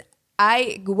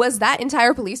 Was that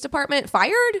entire police department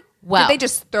fired? Well, did they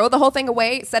just throw the whole thing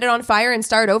away, set it on fire, and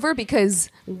start over?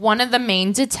 Because one of the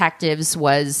main detectives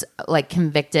was like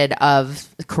convicted of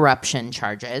corruption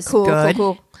charges.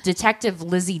 Cool. Detective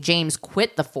Lizzie James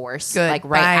quit the force Bye.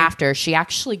 after. She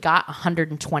actually got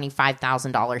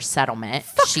 $125,000 settlement.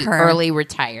 She her. early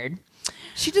retired.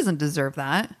 She doesn't deserve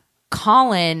that.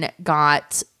 Colin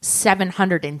got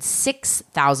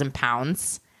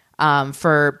 £706,000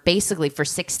 for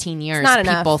 16 years. not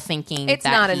enough. People thinking it's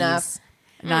that not he's enough.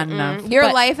 Not enough.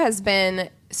 Your life has been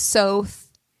so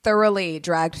thoroughly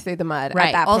dragged through the mud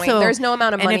at that point. There's no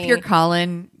amount of money. And if you're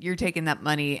Colin, you're taking that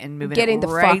money and moving Getting it the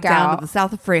right fuck down out. to the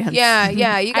south of France. Yeah,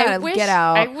 you gotta get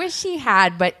out. I wish he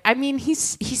had, but I mean, he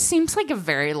seems like a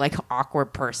very like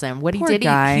awkward person. What Poor he did,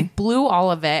 guy. he blew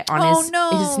all of it on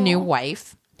his new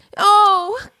wife.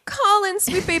 Oh, Colin,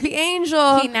 sweet baby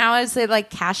angel. He now is a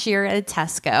like cashier at a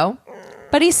Tesco,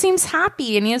 but he seems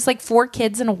happy and he has like 4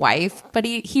 kids and a wife. But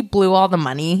he blew all the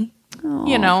money.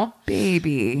 You know,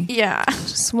 baby. yeah.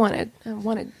 Just wanted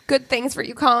good things for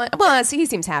you, Colin. Well, he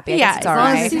seems happy. I guess it's as all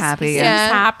long right. as he's happy. He's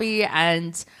happy,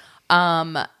 and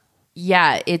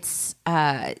it's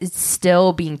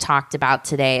still being talked about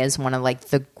today as one of like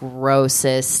the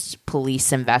grossest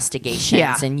police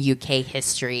investigations in UK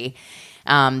history.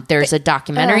 There's a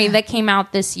documentary that came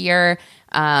out this year.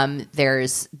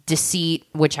 There's Deceit,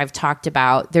 which I've talked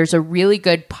about. There's a really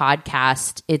good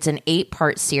podcast. It's an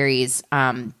 8-part series.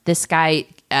 This guy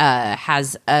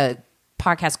has a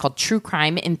podcast called True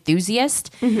Crime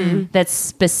Enthusiast that's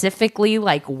specifically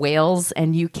like Wales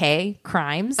and UK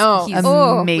crimes.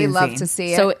 Amazing. We love to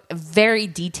see it. So a very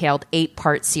detailed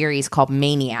 8-part series called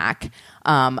Maniac,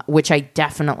 which I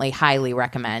definitely highly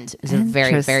recommend. It's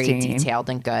very, very detailed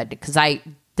and good because I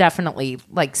definitely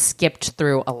like skipped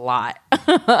through a lot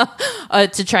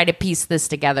to try to piece this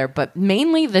together. But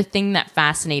mainly the thing that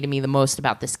fascinated me the most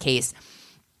about this case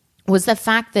was the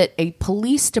fact that a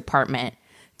police department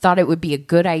thought it would be a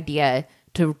good idea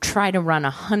to try to run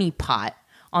a honeypot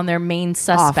on their main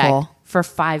suspect for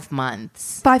 5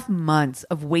 months. 5 months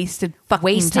of wasted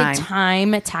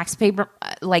time, taxpayer,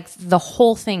 like the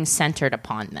whole thing centered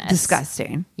upon this.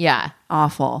 Disgusting. Yeah.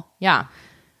 Awful. Yeah.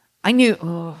 I knew.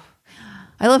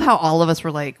 I love how all of us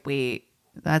were like, wait,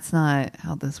 that's not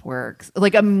how this works.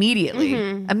 Like immediately.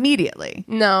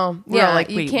 No. We're all like,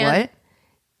 wait, you can't what?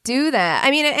 do that.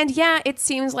 I mean, and yeah, it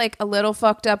seems like a little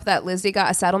fucked up that Lizzie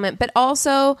got a settlement, but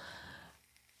also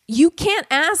you can't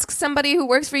ask somebody who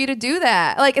works for you to do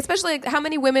that. Like, especially like, how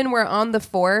many women were on the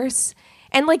force?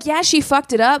 And like, yeah, she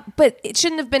fucked it up, but it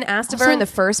shouldn't have been asked of her in the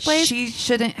first place. She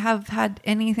shouldn't have had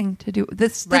anything to do with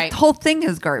this. The whole thing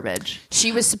is garbage.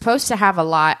 She was supposed to have a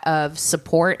lot of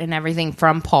support and everything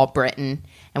from Paul Britton,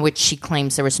 in which she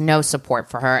claims there was no support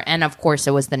for her. And of course,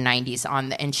 it was the 90s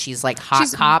and she's like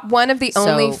she's cop. One of the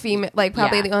only female, like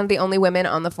probably one of the only women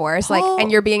on the force. Like, and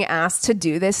you're being asked to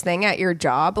do this thing at your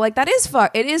job. Like that is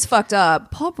it is fucked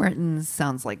up. Paul Britton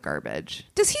sounds like garbage.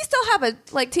 Does he still have a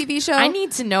like TV show? I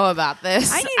need to know about this.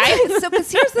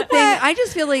 Because here's the thing. I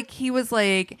just feel like he was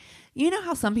like, you know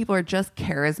how some people are just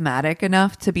charismatic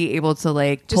enough to be able to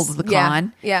like pull the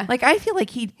con? Yeah. Like I feel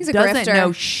like he's a doesn't grifter.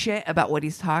 know shit about what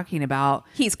he's talking about.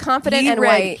 He's confident and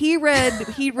white. He read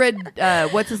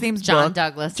what's his name's John book?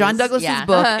 Douglas. John Douglas's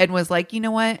book and was like, you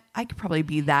know what? I could probably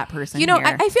be that person. You know,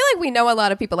 here. I feel like we know a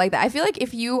lot of people like that. I feel like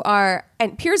if you are,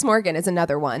 and Piers Morgan is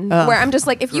another one where I'm just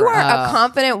like, if you are a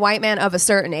confident white man of a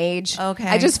certain age, okay,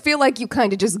 I just feel like you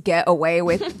kind of just get away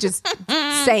with just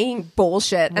saying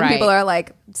bullshit, and people are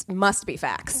like, must be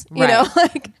facts. You know,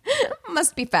 like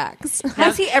must be facts.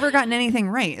 Has he ever gotten anything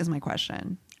right is my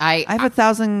question. I have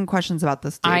 1,000 questions about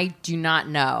this dude. I do not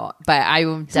know, but I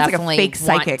will definitely like a fake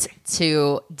want psychic.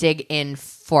 to dig in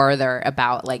further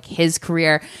about like his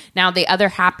career. Now, the other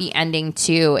happy ending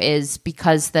too is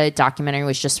because the documentary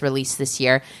was just released this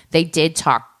year. They did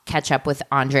catch up with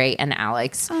Andre and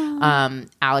Alex.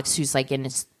 Alex, who's like in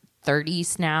his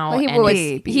 30s now. Well,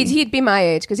 he'd be my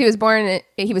age because he was 2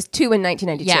 in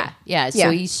 1992. Yeah.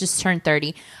 So he's just turned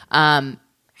 30.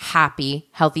 Happy,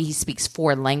 healthy. He speaks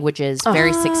 4 languages,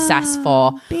 very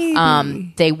successful.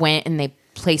 Baby. They went and they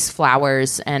placed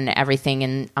flowers and everything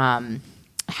and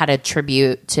had a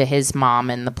tribute to his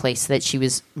mom and the place that she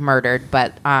was murdered.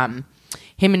 But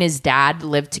him and his dad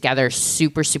lived together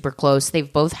super, super close.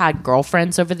 They've both had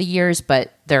girlfriends over the years,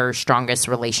 but their strongest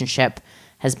relationship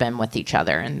has been with each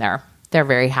other. And they're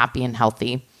very happy and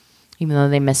healthy, even though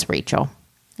they miss Rachel.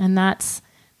 And that's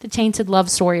the tainted love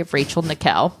story of Rachel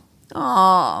Nickell.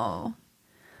 Oh,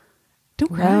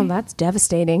 don't cry. Wow, that's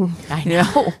devastating. I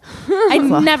know.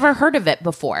 I'd never heard of it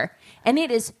before, and it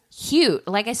is huge.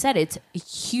 Like I said, it's a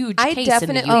huge case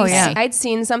in the UK. I'd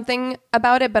seen something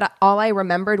about it, but all I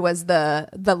remembered was the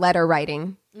letter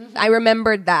writing. Mm-hmm. I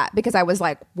remembered that because I was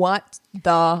like, "What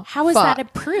the? How is that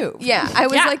approved?" Yeah, I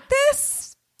was like,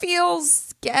 "This feels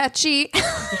sketchy."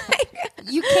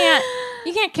 You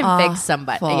can't convict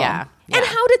somebody. Yeah. And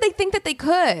how did they think that they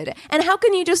could? And how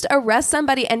can you just arrest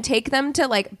somebody and take them to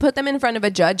like put them in front of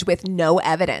a judge with no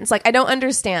evidence? Like, I don't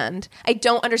understand. I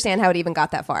don't understand how it even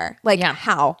got that far. Like,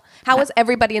 how? How was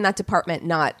everybody in that department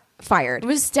not fired? It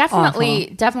was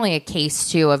definitely a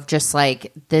case too of just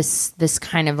like this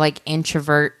kind of like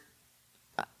introvert,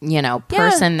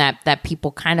 person that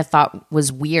people kind of thought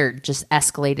was weird, just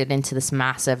escalated into this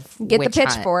massive Get witch the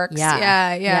pitchforks. hunt.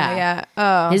 Yeah.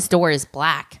 Oh. His door is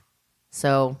black.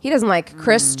 So he doesn't like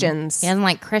Christians. He doesn't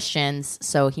like Christians,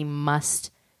 so he must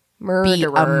be a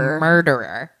Murderer.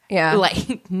 murderer. Yeah.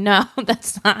 Like, no,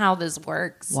 that's not how this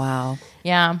works. Wow.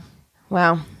 Yeah.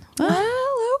 Wow. Well,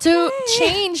 To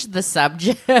change the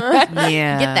subject,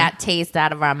 yeah. get that taste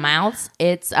out of our mouths.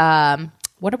 It's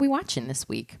what are we watching this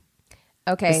week?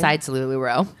 Okay. Besides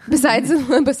LuLaRoe. Besides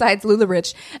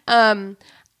LuLaRich.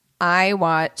 I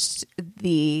watched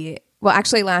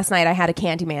actually last night I had a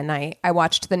Candyman night. I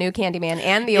watched the new Candyman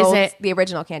and the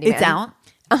original Candyman. It's out?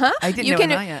 Uh-huh. I didn't know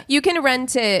it out yet. You can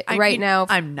rent it now.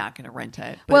 I'm not going to rent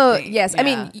it. Yes. Yeah. I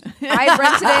mean,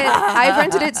 I've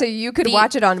rented it so you could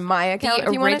watch it on my account.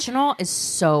 The original is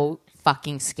so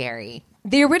fucking scary.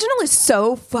 The original is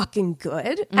so fucking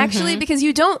good, actually, because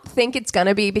you don't think it's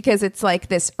gonna be because it's like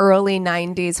this early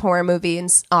 90s horror movie,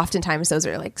 and oftentimes those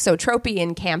are like so tropey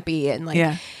and campy and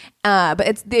like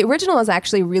but the original is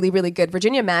actually really, really good.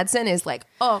 Virginia Madsen is like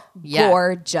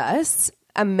gorgeous,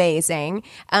 amazing,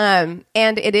 and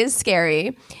it is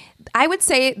scary. I would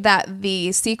say that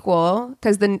the sequel,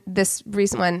 because this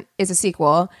recent one is a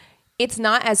sequel, it's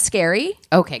not as scary.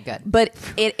 Okay, good. But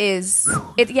it's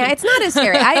not as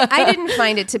scary. I didn't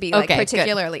find it to be like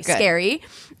particularly scary.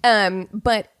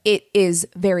 But it is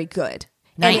very good.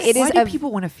 Nice. And it is Why do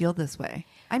people want to feel this way?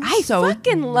 I so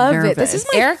fucking love nervous. it. This is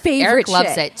my favorite Eric shit.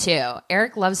 loves it too.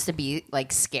 Eric loves to be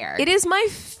like scared. It is my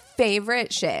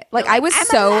favorite shit. Like I was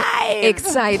so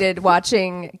excited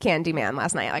watching Candyman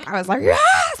last night. Like I was like,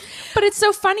 yes! But it's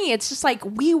so funny. It's just like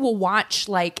we will watch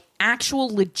like actual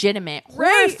legitimate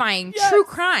horrifying true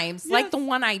crimes like the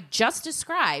one I just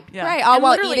described. Yeah. Right. All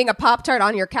while eating a Pop-Tart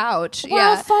on your couch.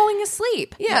 While falling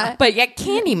asleep. Yeah. But yet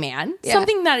Candyman,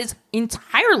 something that is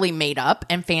entirely made up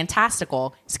and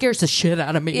fantastical, scares the shit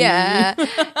out of me. Yeah.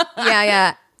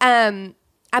 Yeah.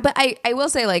 But I will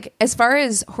say, like, as far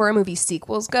as horror movie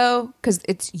sequels go, because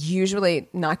it's usually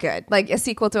not good. Like, a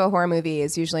sequel to a horror movie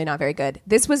is usually not very good.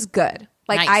 This was good.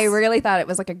 Like, Nice. I really thought it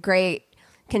was like a great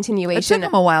continuation. It took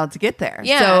them a while to get there.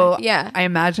 Yeah, So yeah. I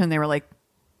imagine they were like,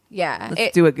 Yeah.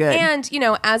 let's do it good. And,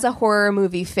 as a horror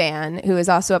movie fan who is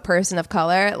also a person of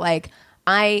color, like,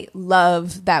 I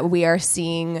love that we are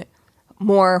seeing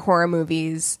more horror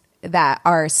movies that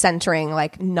are centering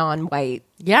like non-white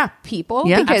people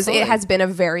because it has been a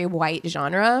very white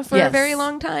genre for a very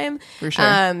long time. For sure.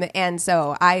 And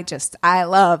so I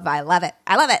love it.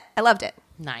 I loved it.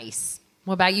 Nice.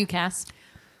 What about you, Cass?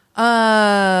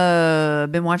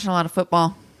 Been watching a lot of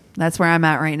football. That's where I'm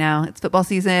at right now. It's football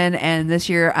season, and this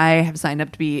year I have signed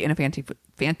up to be in a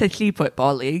fantasy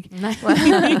football league.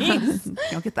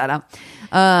 Don't get that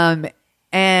out.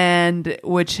 And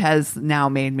which has now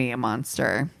made me a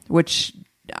monster, which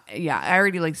I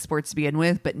already like sports to begin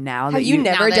with, but now that Have you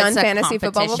never Now done that's a fantasy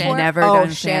football competition. before? never done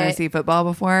fantasy football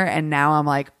before, and now I'm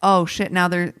like, oh shit, now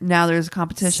there's a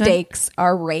competition. Stakes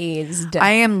are raised.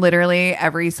 I am literally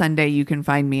every Sunday you can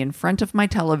find me in front of my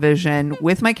television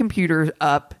with my computer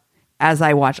up as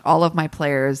I watch all of my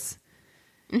players.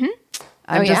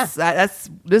 I'm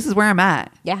this is where I'm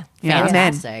at. Yeah.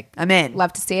 Fantastic. I'm in.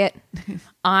 Love to see it.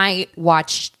 I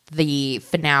watched the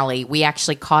finale. We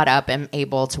actually caught up and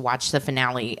able to watch the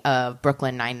finale of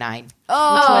Brooklyn Nine-Nine, which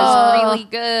was really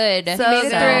good. So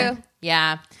made it through.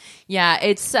 Yeah. Yeah,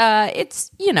 it's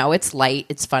it's light,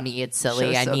 it's funny, it's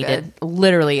silly. Show's I so needed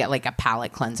literally like a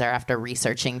palate cleanser after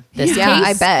researching this Yeah, case.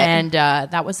 I bet. And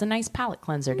that was a nice palate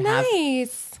cleanser to have.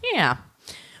 Nice. Yeah.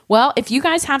 Well, if you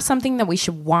guys have something that we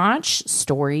should watch,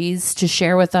 stories to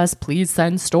share with us, please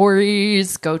send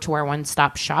stories. Go to our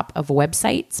one-stop shop of a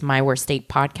website. It's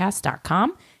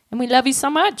myworstatepodcast.com. And we love you so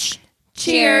much.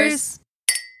 Cheers.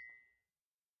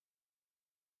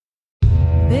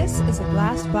 This is a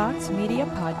Glass Box Media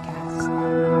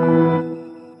podcast.